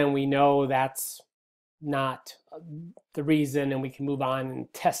 because then we know that's not the reason and we can move on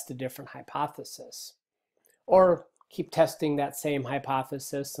and test a different hypothesis. Or keep testing that same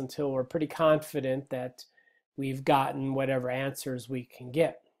hypothesis until we're pretty confident that we've gotten whatever answers we can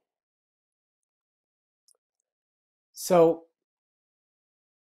get. So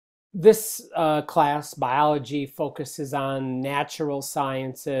This class, biology, focuses on natural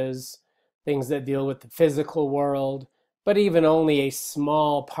sciences, things that deal with the physical world, but even only a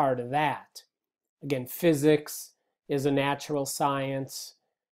small part of that. Again, physics is a natural science.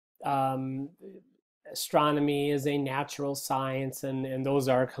 Um, Astronomy is a natural science, and those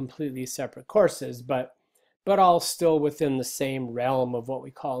are completely separate courses, but all still within the same realm of what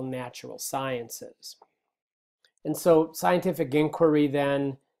we call natural sciences. And so scientific inquiry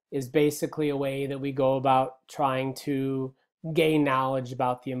then is basically a way that we go about trying to gain knowledge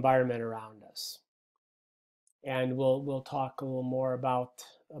about the environment around us. And we'll talk a little more about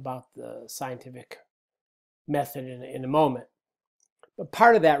the scientific method in a moment. But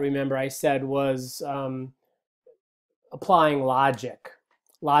part of that, remember, I said was applying logic,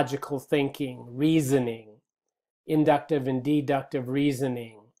 logical thinking, reasoning, inductive and deductive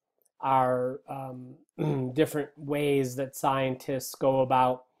reasoning are different ways that scientists go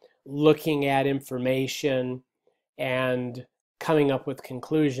about looking at information and coming up with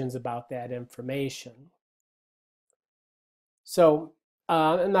conclusions about that information. So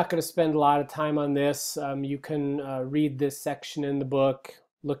I'm not going to spend a lot of time on this. You can read this section in the book,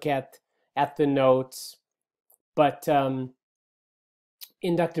 look at the notes, but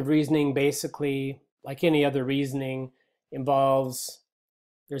inductive reasoning, basically, like any other reasoning, involves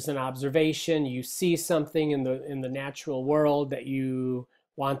there's an observation, you see something in the natural world that you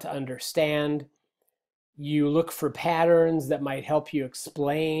want to understand. You look for patterns that might help you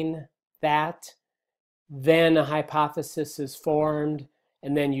explain that. Then a hypothesis is formed,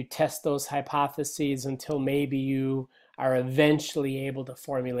 and then you test those hypotheses until maybe you are eventually able to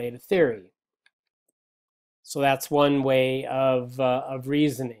formulate a theory. So that's one way of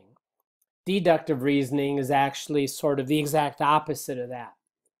reasoning. Deductive reasoning is actually sort of the exact opposite of that.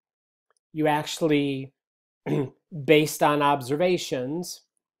 You actually, based on observations,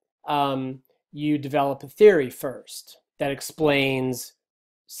 you develop a theory first that explains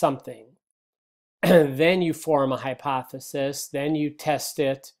something. Then you form a hypothesis, then you test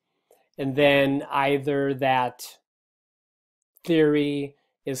it, and then either that theory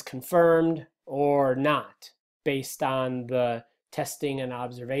is confirmed or not based on the testing and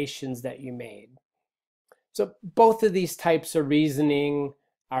observations that you made. So both of these types of reasoning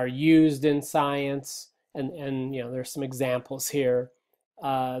are used in science, and there's some examples here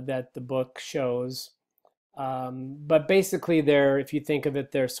that the book shows. But basically, if you think of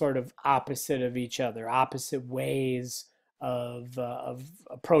it, they're sort of opposite of each other, opposite ways of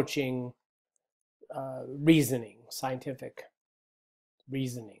approaching reasoning, scientific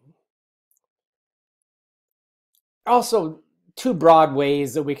reasoning. Also, two broad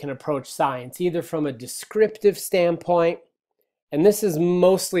ways that we can approach science, either from a descriptive standpoint, and this is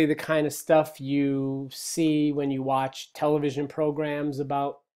mostly the kind of stuff you see when you watch television programs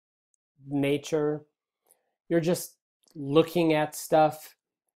about nature. You're just looking at stuff,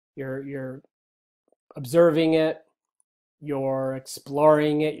 you're observing it, you're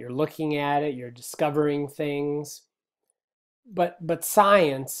exploring it, you're looking at it, you're discovering things. But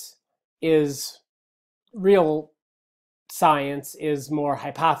science is real science is more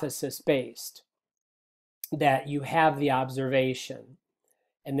hypothesis based, that you have the observation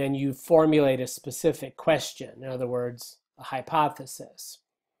and then you formulate a specific question, in other words, a hypothesis,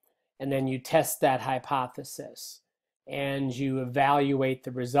 and then you test that hypothesis and you evaluate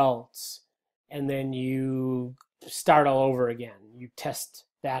the results, and then you start all over again. You test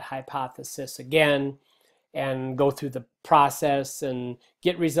that hypothesis again and go through the process and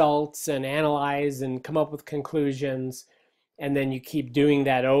get results and analyze and come up with conclusions, and then you keep doing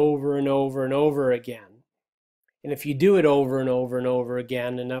that over and over and over again. And if you do it over and over and over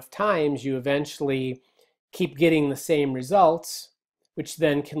again enough times, you eventually keep getting the same results, which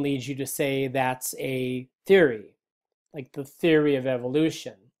then can lead you to say that's a theory, like the theory of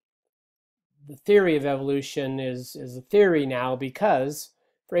evolution. The theory of evolution is a theory now because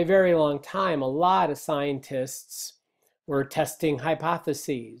for a very long time, a lot of scientists were testing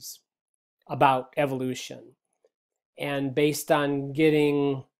hypotheses about evolution. And based on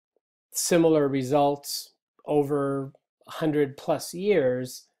getting similar results over 100 plus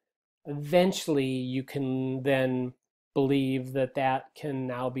years, eventually you can then believe that that can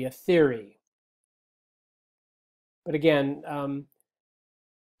now be a theory. But again,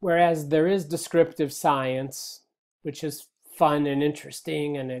 whereas there is descriptive science, which is fun and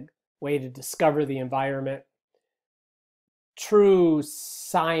interesting and a way to discover the environment, true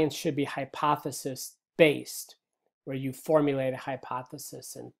science should be hypothesis based, where you formulate a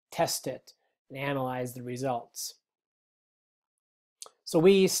hypothesis and test it and analyze the results. So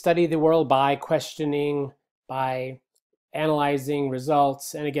we study the world by questioning, by analyzing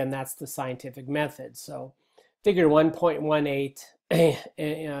results, and again, that's the scientific method. So figure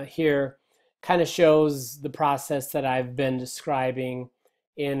 1.18 here kind of shows the process that I've been describing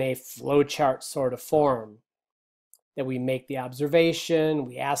in a flowchart sort of form. That we make the observation,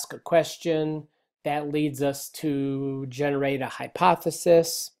 we ask a question, that leads us to generate a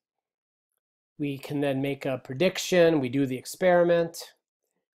hypothesis. We can then make a prediction, we do the experiment,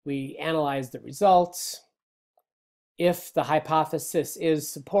 we analyze the results. If the hypothesis is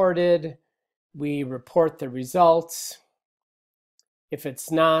supported, we report the results. If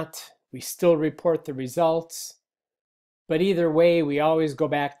it's not, we still report the results. But either way, we always go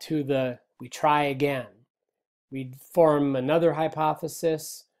back to we try again. We form another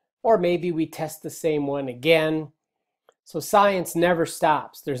hypothesis, or maybe we test the same one again. So science never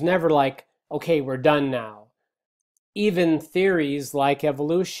stops. There's never like, okay, we're done now. Even theories like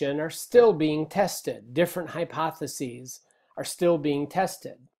evolution are still being tested. Different hypotheses are still being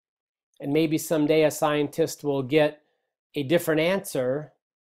tested. And maybe someday a scientist will get a different answer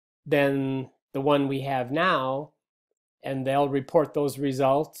than the one we have now, and they'll report those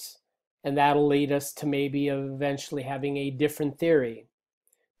results, and that'll lead us to maybe eventually having a different theory.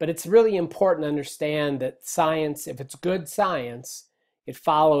 But it's really important to understand that science, if it's good science, it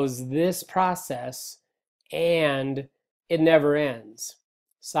follows this process and it never ends.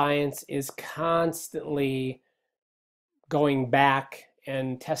 Science is constantly going back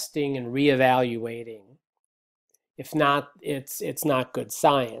and testing and reevaluating. If not, it's not good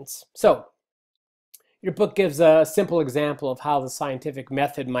science. So your book gives a simple example of how the scientific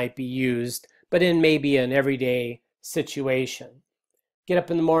method might be used, but in maybe an everyday situation. Get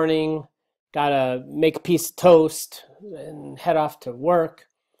up in the morning, gotta make a piece of toast and head off to work.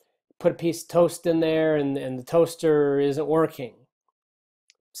 Put a piece of toast in there and the toaster isn't working.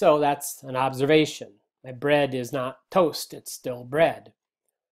 So that's an observation. My bread is not toast, it's still bread.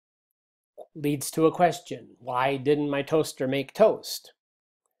 Leads to a question. Why didn't my toaster make toast?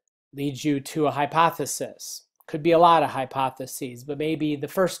 Leads you to a hypothesis. Could be a lot of hypotheses, but maybe the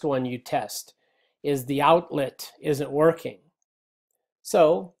first one you test is the outlet isn't working.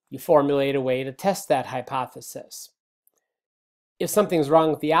 So you formulate a way to test that hypothesis. If something's wrong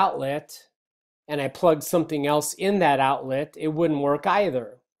with the outlet and I plug something else in that outlet, it wouldn't work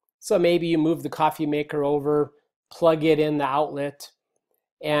either. So maybe you move the coffee maker over, plug it in the outlet,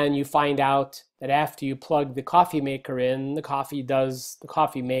 and you find out that after you plug the coffee maker in, the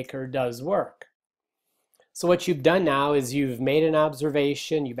coffee maker does work. So what you've done now is you've made an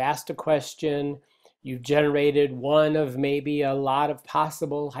observation, you've asked a question, you've generated one of maybe a lot of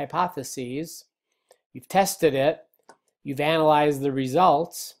possible hypotheses, you've tested it, you've analyzed the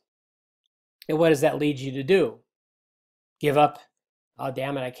results, and what does that lead you to do? Give up? Oh,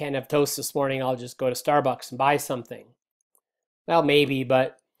 damn it, I can't have toast this morning, I'll just go to Starbucks and buy something. Well, maybe,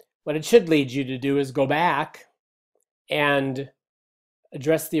 but what it should lead you to do is go back and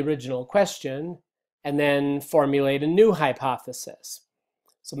address the original question and then formulate a new hypothesis.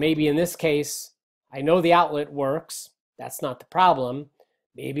 So maybe in this case, I know the outlet works. That's not the problem.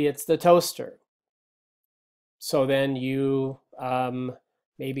 Maybe it's the toaster. So then you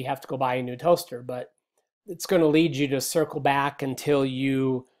maybe have to go buy a new toaster, but it's going to lead you to circle back until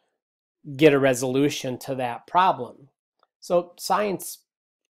you get a resolution to that problem. So science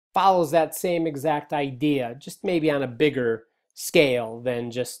follows that same exact idea, just maybe on a bigger scale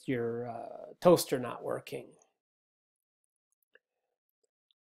than just your toaster not working.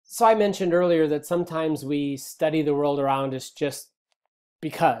 So I mentioned earlier that sometimes we study the world around us just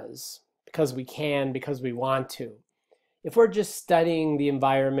because we can, because we want to. If we're just studying the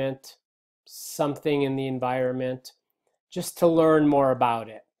environment, something in the environment, just to learn more about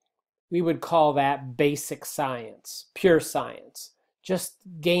it, we would call that basic science, pure science, just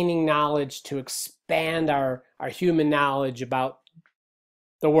gaining knowledge to expand our human knowledge about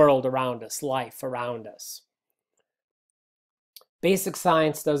the world around us, life around us. Basic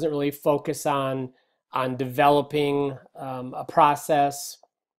science doesn't really focus on developing a process.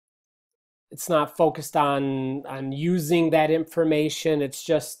 It's not focused on using that information. It's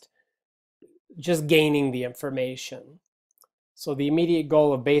just gaining the information. So the immediate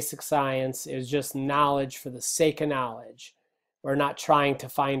goal of basic science is just knowledge for the sake of knowledge. We're not trying to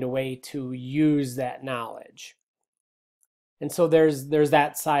find a way to use that knowledge. And so there's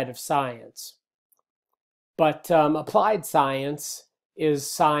that side of science. But applied science is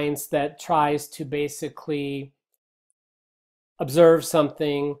science that tries to basically observe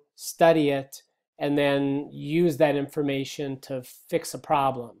something, study it, and then use that information to fix a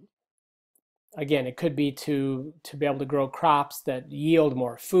problem. Again, it could be to be able to grow crops that yield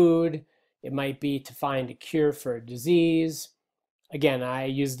more food. It might be to find a cure for a disease. Again, I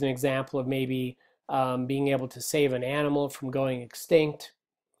used an example of maybe being able to save an animal from going extinct,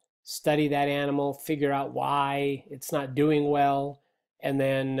 study that animal, figure out why it's not doing well, and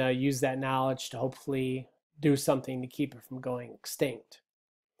then use that knowledge to hopefully do something to keep it from going extinct.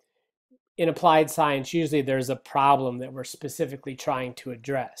 In applied science, usually there's a problem that we're specifically trying to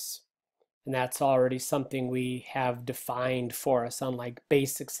address. And that's already something we have defined for us, unlike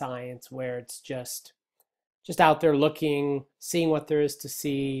basic science, where it's just out there looking, seeing what there is to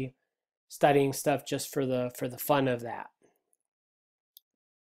see, studying stuff just for the fun of that.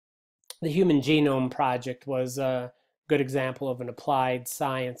 The Human Genome Project was a good example of an applied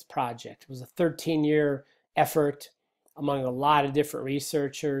science project. It was a 13-year effort among a lot of different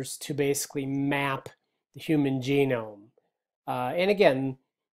researchers to basically map the human genome. And again,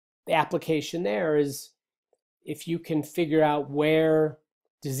 the application there is if you can figure out where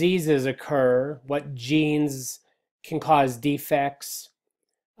diseases occur, what genes can cause defects,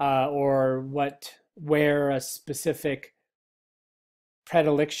 or where a specific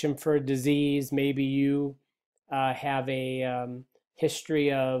predilection for a disease, maybe you have a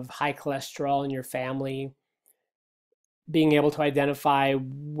history of high cholesterol in your family, being able to identify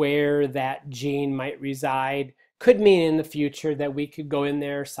where that gene might reside could mean in the future that we could go in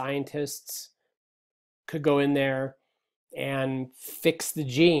there, scientists could go in there and fix the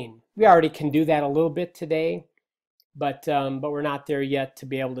gene. We already can do that a little bit today, but we're not there yet to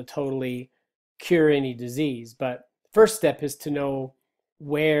be able to totally cure any disease. But first step is to know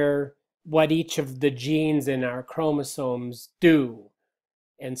what each of the genes in our chromosomes do.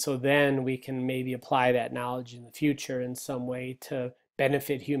 And so then we can maybe apply that knowledge in the future in some way to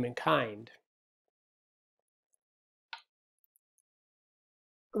benefit humankind.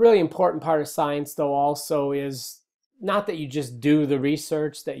 A really important part of science, though, also is not that you just do the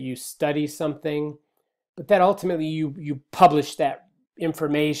research, that you study something, but that ultimately you publish that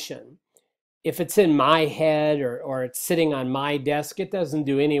information. If it's in my head or it's sitting on my desk, it doesn't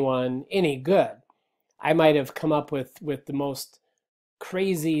do anyone any good. I might have come up with the most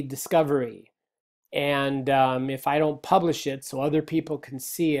crazy discovery, and if I don't publish it so other people can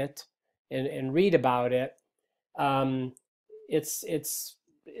see it and read about it,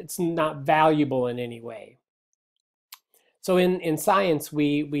 it's not valuable in any way. So in science,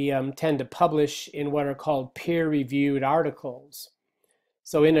 we tend to publish in what are called peer-reviewed articles.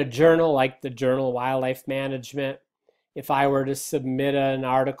 So in a journal like the Journal Wildlife Management, if I were to submit an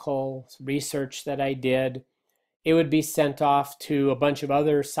article, research that I did, it would be sent off to a bunch of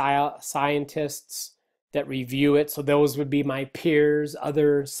other scientists that review it. So those would be my peers,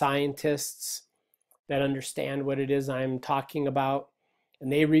 other scientists that understand what it is I'm talking about.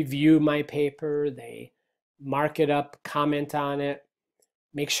 And they review my paper, they mark it up, comment on it,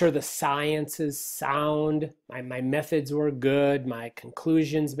 make sure the science is sound, my methods were good, my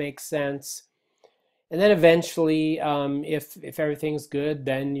conclusions make sense. And then eventually, if everything's good,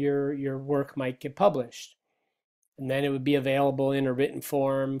 then your work might get published. And then it would be available in a written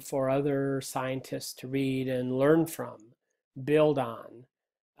form for other scientists to read and learn from, build on.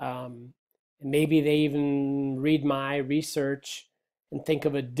 And maybe they even read my research and think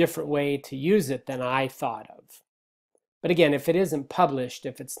of a different way to use it than I thought of. But again, if it isn't published,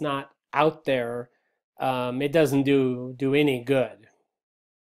 if it's not out there, it doesn't do any good.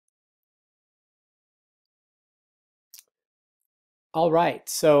 All right,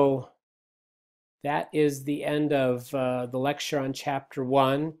 so that is the end of the lecture on Chapter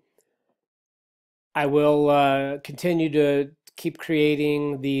 1. I will continue to keep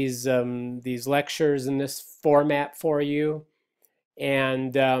creating these lectures in this format for you.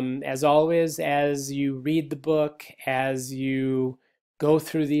 And as always, as you read the book, as you go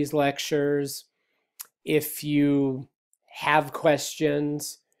through these lectures, if you have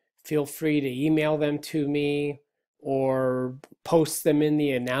questions, feel free to email them to me or post them in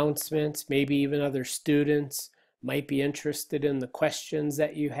the announcements. Maybe even other students might be interested in the questions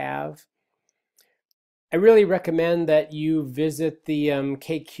that you have. I really recommend that you visit the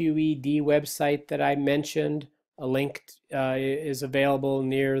KQED website that I mentioned. A link is available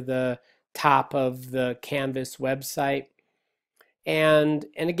near the top of the Canvas website. And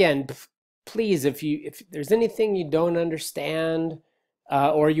again, please, if there's anything you don't understand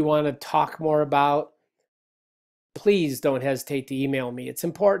or you want to talk more about, please don't hesitate to email me. It's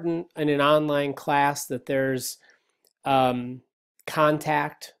important in an online class that there's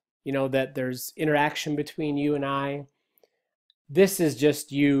contact, that there's interaction between you and I. This is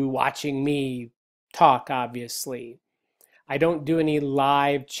just you watching me talk, obviously. I don't do any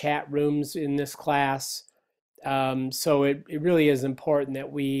live chat rooms in this class. So it really is important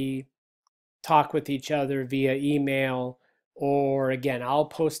that we talk with each other via email, or again, I'll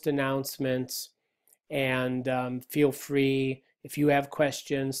post announcements, and feel free, if you have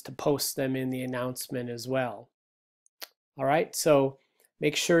questions, to post them in the announcement as well. All right, so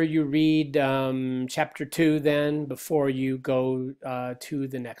make sure you read chapter 2 then before you go to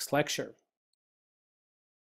the next lecture.